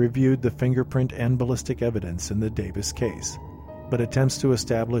they have reviewed the fingerprint and ballistic evidence in the Davis case, but attempts to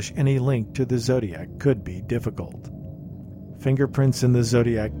establish any link to the Zodiac could be difficult. Fingerprints in the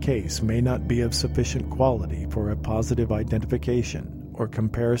Zodiac case may not be of sufficient quality for a positive identification or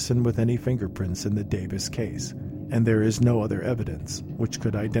comparison with any fingerprints in the Davis case, and there is no other evidence which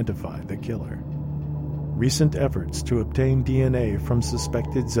could identify the killer. Recent efforts to obtain DNA from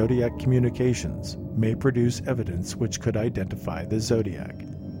suspected Zodiac communications may produce evidence which could identify the Zodiac,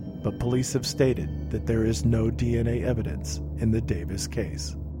 but police have stated that there is no DNA evidence in the Davis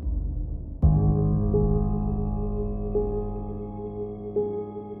case.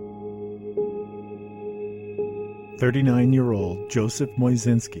 "39-year-old Joseph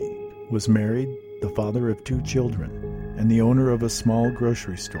Moisinski was married, the father of 2 children, and the owner of a small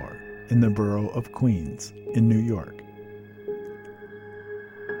grocery store in the borough of Queens in New York.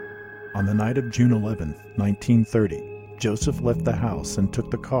 On the night of June 11, 1930, Joseph left the house and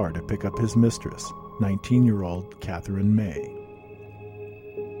took the car to pick up his mistress, 19-year-old Catherine May.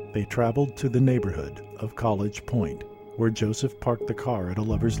 They traveled to the neighborhood of College Point, where Joseph parked the car at a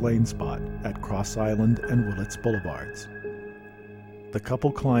Lover's Lane spot at Cross Island and Willits Boulevards. The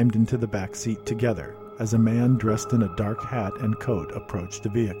couple climbed into the back seat together as a man dressed in a dark hat and coat approached the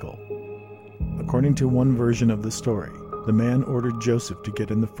vehicle. According to one version of the story, the man ordered Joseph to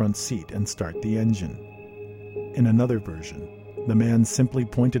get in the front seat and start the engine. In another version, the man simply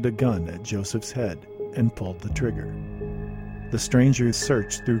pointed a gun at Joseph's head and pulled the trigger. The stranger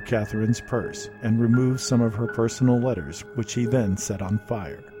searched through Catherine's purse and removed some of her personal letters, which he then set on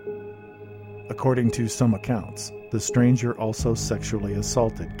fire. According to some accounts, the stranger also sexually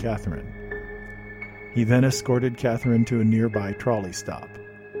assaulted Catherine. He then escorted Catherine to a nearby trolley stop.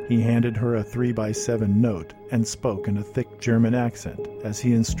 He handed her a 3x7 note and spoke in a thick German accent as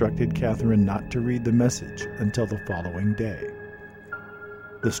he instructed Catherine not to read the message until the following day.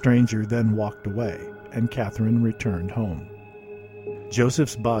 The stranger then walked away, and Catherine returned home.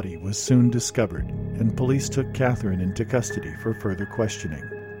 Joseph's body was soon discovered, and police took Catherine into custody for further questioning.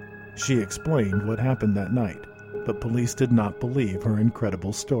 She explained what happened that night, but police did not believe her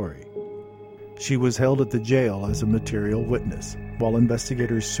incredible story. She was held at the jail as a material witness, while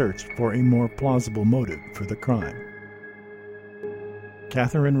investigators searched for a more plausible motive for the crime.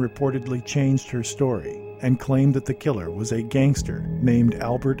 Catherine reportedly changed her story and claimed that the killer was a gangster named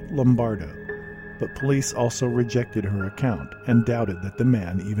Albert Lombardo, but police also rejected her account and doubted that the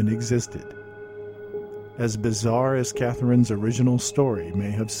man even existed. As bizarre as Catherine's original story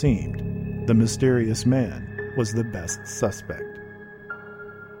may have seemed, the mysterious man was the best suspect.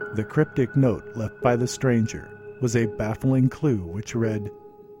 The cryptic note left by the stranger was a baffling clue which read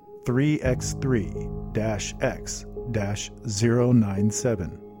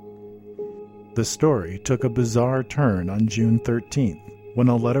 3X3-X-097. The story took a bizarre turn on June 13th when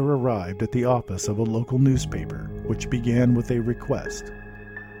a letter arrived at the office of a local newspaper which began with a request.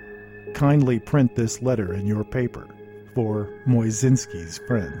 Kindly print this letter in your paper for Moisinski's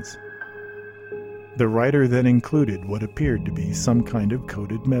friends. The writer then included what appeared to be some kind of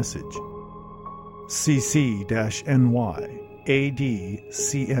coded message. CC-NY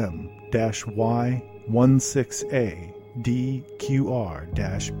ADCM-Y16A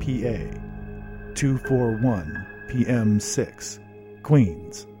DQR-PA 241 PM6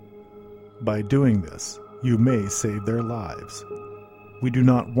 Queens. By doing this, you may save their lives. We do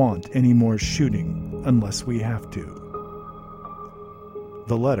not want any more shooting unless we have to.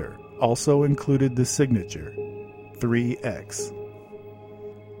 The letter also included the signature 3X.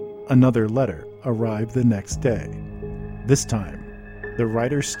 Another letter arrived the next day. This time, the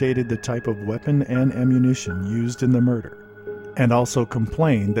writer stated the type of weapon and ammunition used in the murder, and also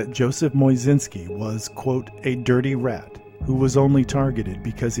complained that Joseph Moisinski was, quote, a dirty rat who was only targeted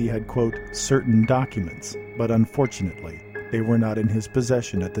because he had, quote, certain documents, but unfortunately, they were not in his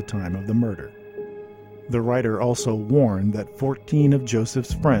possession at the time of the murder. The writer also warned that 14 of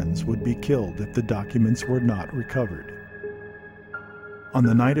Joseph's friends would be killed if the documents were not recovered. On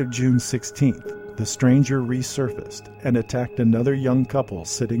the night of June 16th, the stranger resurfaced and attacked another young couple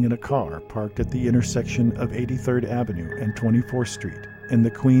sitting in a car parked at the intersection of 83rd Avenue and 24th Street in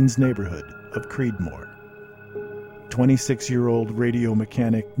the Queens neighborhood of Creedmoor. 26-year-old radio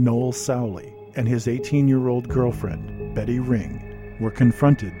mechanic Noel Sowley and his 18-year-old girlfriend, Betty Ring, were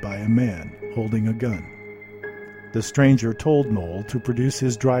confronted by a man holding a gun. The stranger told Noel to produce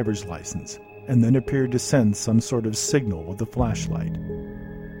his driver's license and then appeared to send some sort of signal with a flashlight.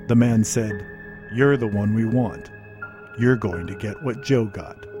 The man said, "You're the one we want. You're going to get what Joe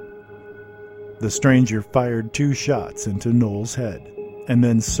got." The stranger fired 2 shots into Noel's head and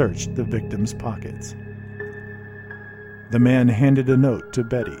then searched the victim's pockets. The man handed a note to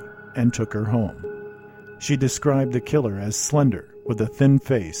Betty and took her home. She described the killer as slender, with a thin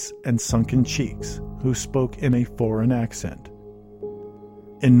face and sunken cheeks, who spoke in a foreign accent.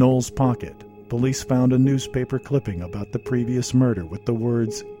 In Noel's pocket, police found a newspaper clipping about the previous murder with the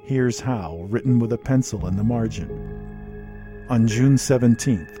words, "Here's How," written with a pencil in the margin. On June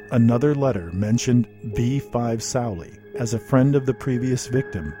 17th, another letter mentioned V5 Sowley as a friend of the previous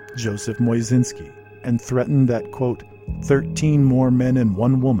victim, Joseph Moisinski, and threatened that, quote, 13 more men and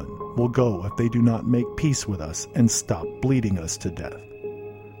one woman will go if they do not make peace with us and stop bleeding us to death.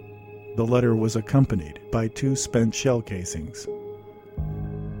 The letter was accompanied by 2 spent shell casings.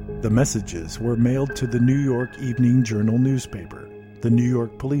 The messages were mailed to the New York Evening Journal newspaper, the New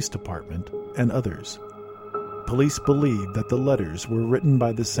York Police Department, and others. Police believe that the letters were written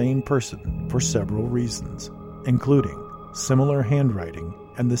by the same person for several reasons, including similar handwriting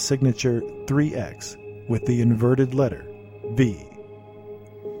and the signature 3X with the inverted letter V.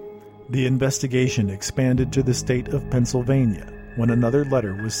 The investigation expanded to the state of Pennsylvania when another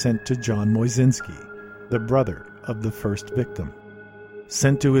letter was sent to John Moisinski, the brother of the first victim.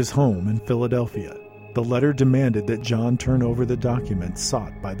 Sent to his home in Philadelphia, the letter demanded that John turn over the documents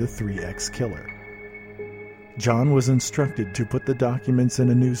sought by the 3X killer. John was instructed to put the documents in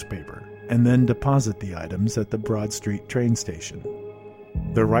a newspaper and then deposit the items at the Broad Street train station.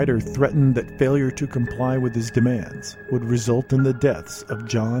 The writer threatened that failure to comply with his demands would result in the deaths of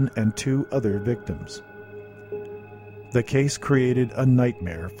John and 2 other victims. The case created a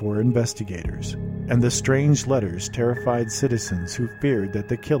nightmare for investigators, and the strange letters terrified citizens who feared that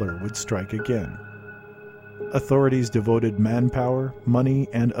the killer would strike again. Authorities devoted manpower, money,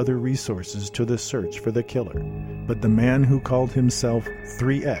 and other resources to the search for the killer, but the man who called himself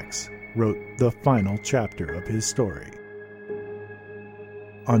 3X wrote the final chapter of his story.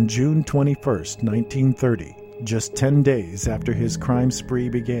 On June 21, 1930, just 10 days after his crime spree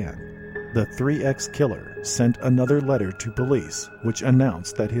began, the 3X killer sent another letter to police which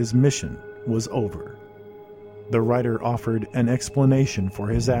announced that his mission was over. The writer offered an explanation for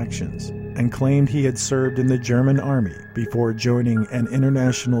his actions and claimed he had served in the German army before joining an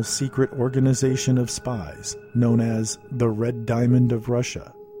international secret organization of spies known as the Red Diamond of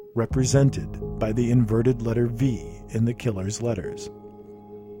Russia, represented by the inverted letter V in the killer's letters.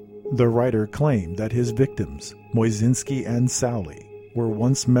 The writer claimed that his victims, Moisinski and Sowley, were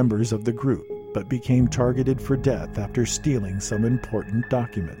once members of the group but became targeted for death after stealing some important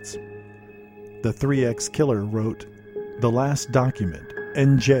documents. The 3X killer wrote, "The last document,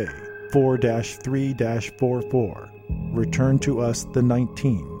 NJ 4-3-44, returned to us the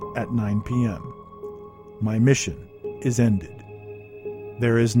 19th at 9 p.m. My mission is ended.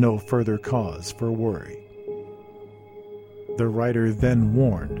 There is no further cause for worry." The writer then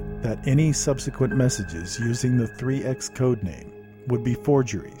warned that any subsequent messages using the 3X codename would be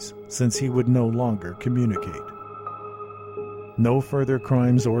forgeries, since he would no longer communicate. No further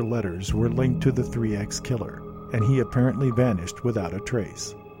crimes or letters were linked to the 3X killer, and he apparently vanished without a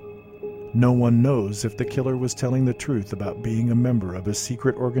trace. No one knows if the killer was telling the truth about being a member of a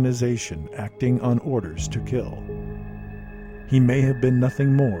secret organization acting on orders to kill. He may have been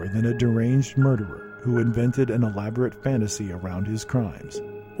nothing more than a deranged murderer who invented an elaborate fantasy around his crimes,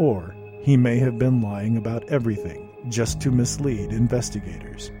 or he may have been lying about everything just to mislead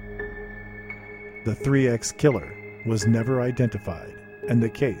investigators. The 3X killer was never identified, and the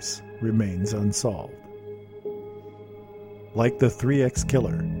case remains unsolved. Like the 3X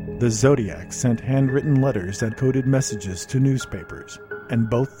killer, the Zodiac sent handwritten letters and coded messages to newspapers, and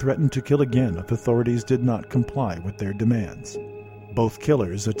both threatened to kill again if authorities did not comply with their demands. Both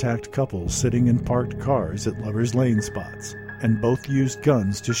killers attacked couples sitting in parked cars at lovers' lane spots, and both used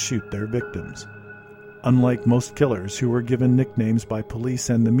guns to shoot their victims. Unlike most killers who were given nicknames by police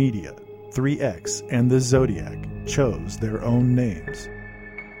and the media, 3X and the Zodiac chose their own names.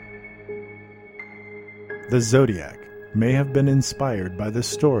 The Zodiac may have been inspired by the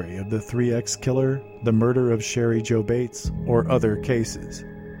story of the 3X killer, the murder of Sherry Jo Bates, or other cases,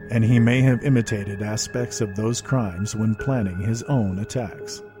 and he may have imitated aspects of those crimes when planning his own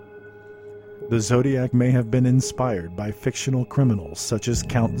attacks. The Zodiac may have been inspired by fictional criminals such as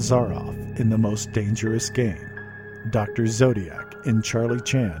Count Zaroff in The Most Dangerous Game, Dr. Zodiac in Charlie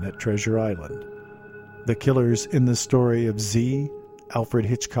Chan at Treasure Island, the killers in the story of Z, Alfred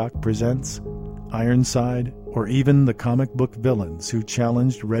Hitchcock Presents, Ironside, or even the comic book villains who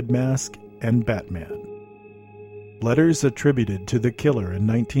challenged Red Mask and Batman. Letters attributed to the killer in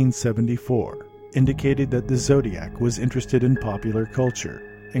 1974 indicated that the Zodiac was interested in popular culture,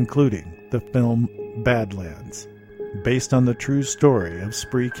 including the film Badlands, based on the true story of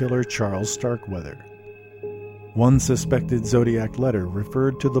spree killer Charles Starkweather. One suspected Zodiac letter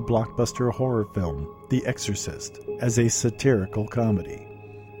referred to the blockbuster horror film The Exorcist as a satirical comedy.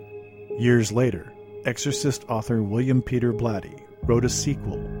 Years later, Exorcist author William Peter Blatty wrote a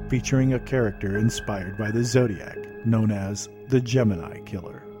sequel featuring a character inspired by the Zodiac known as the Gemini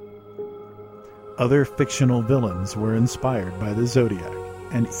Killer. Other fictional villains were inspired by the Zodiac,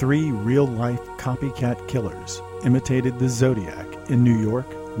 and 3 real-life copycat killers imitated the Zodiac in New York,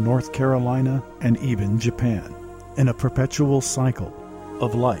 North Carolina, and even Japan, in a perpetual cycle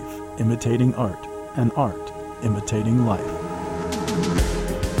of life imitating art and art imitating life.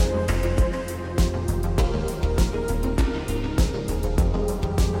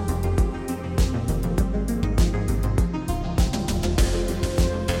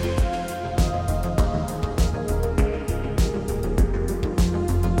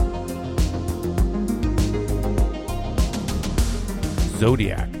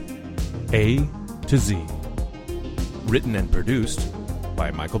 Zodiac, A to Z. Written and produced by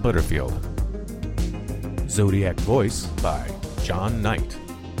Michael Butterfield. Zodiac voice by John Knight.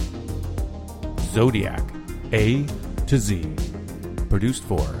 Zodiac, A to Z. Produced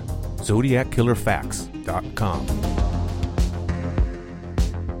for ZodiacKillerFacts.com.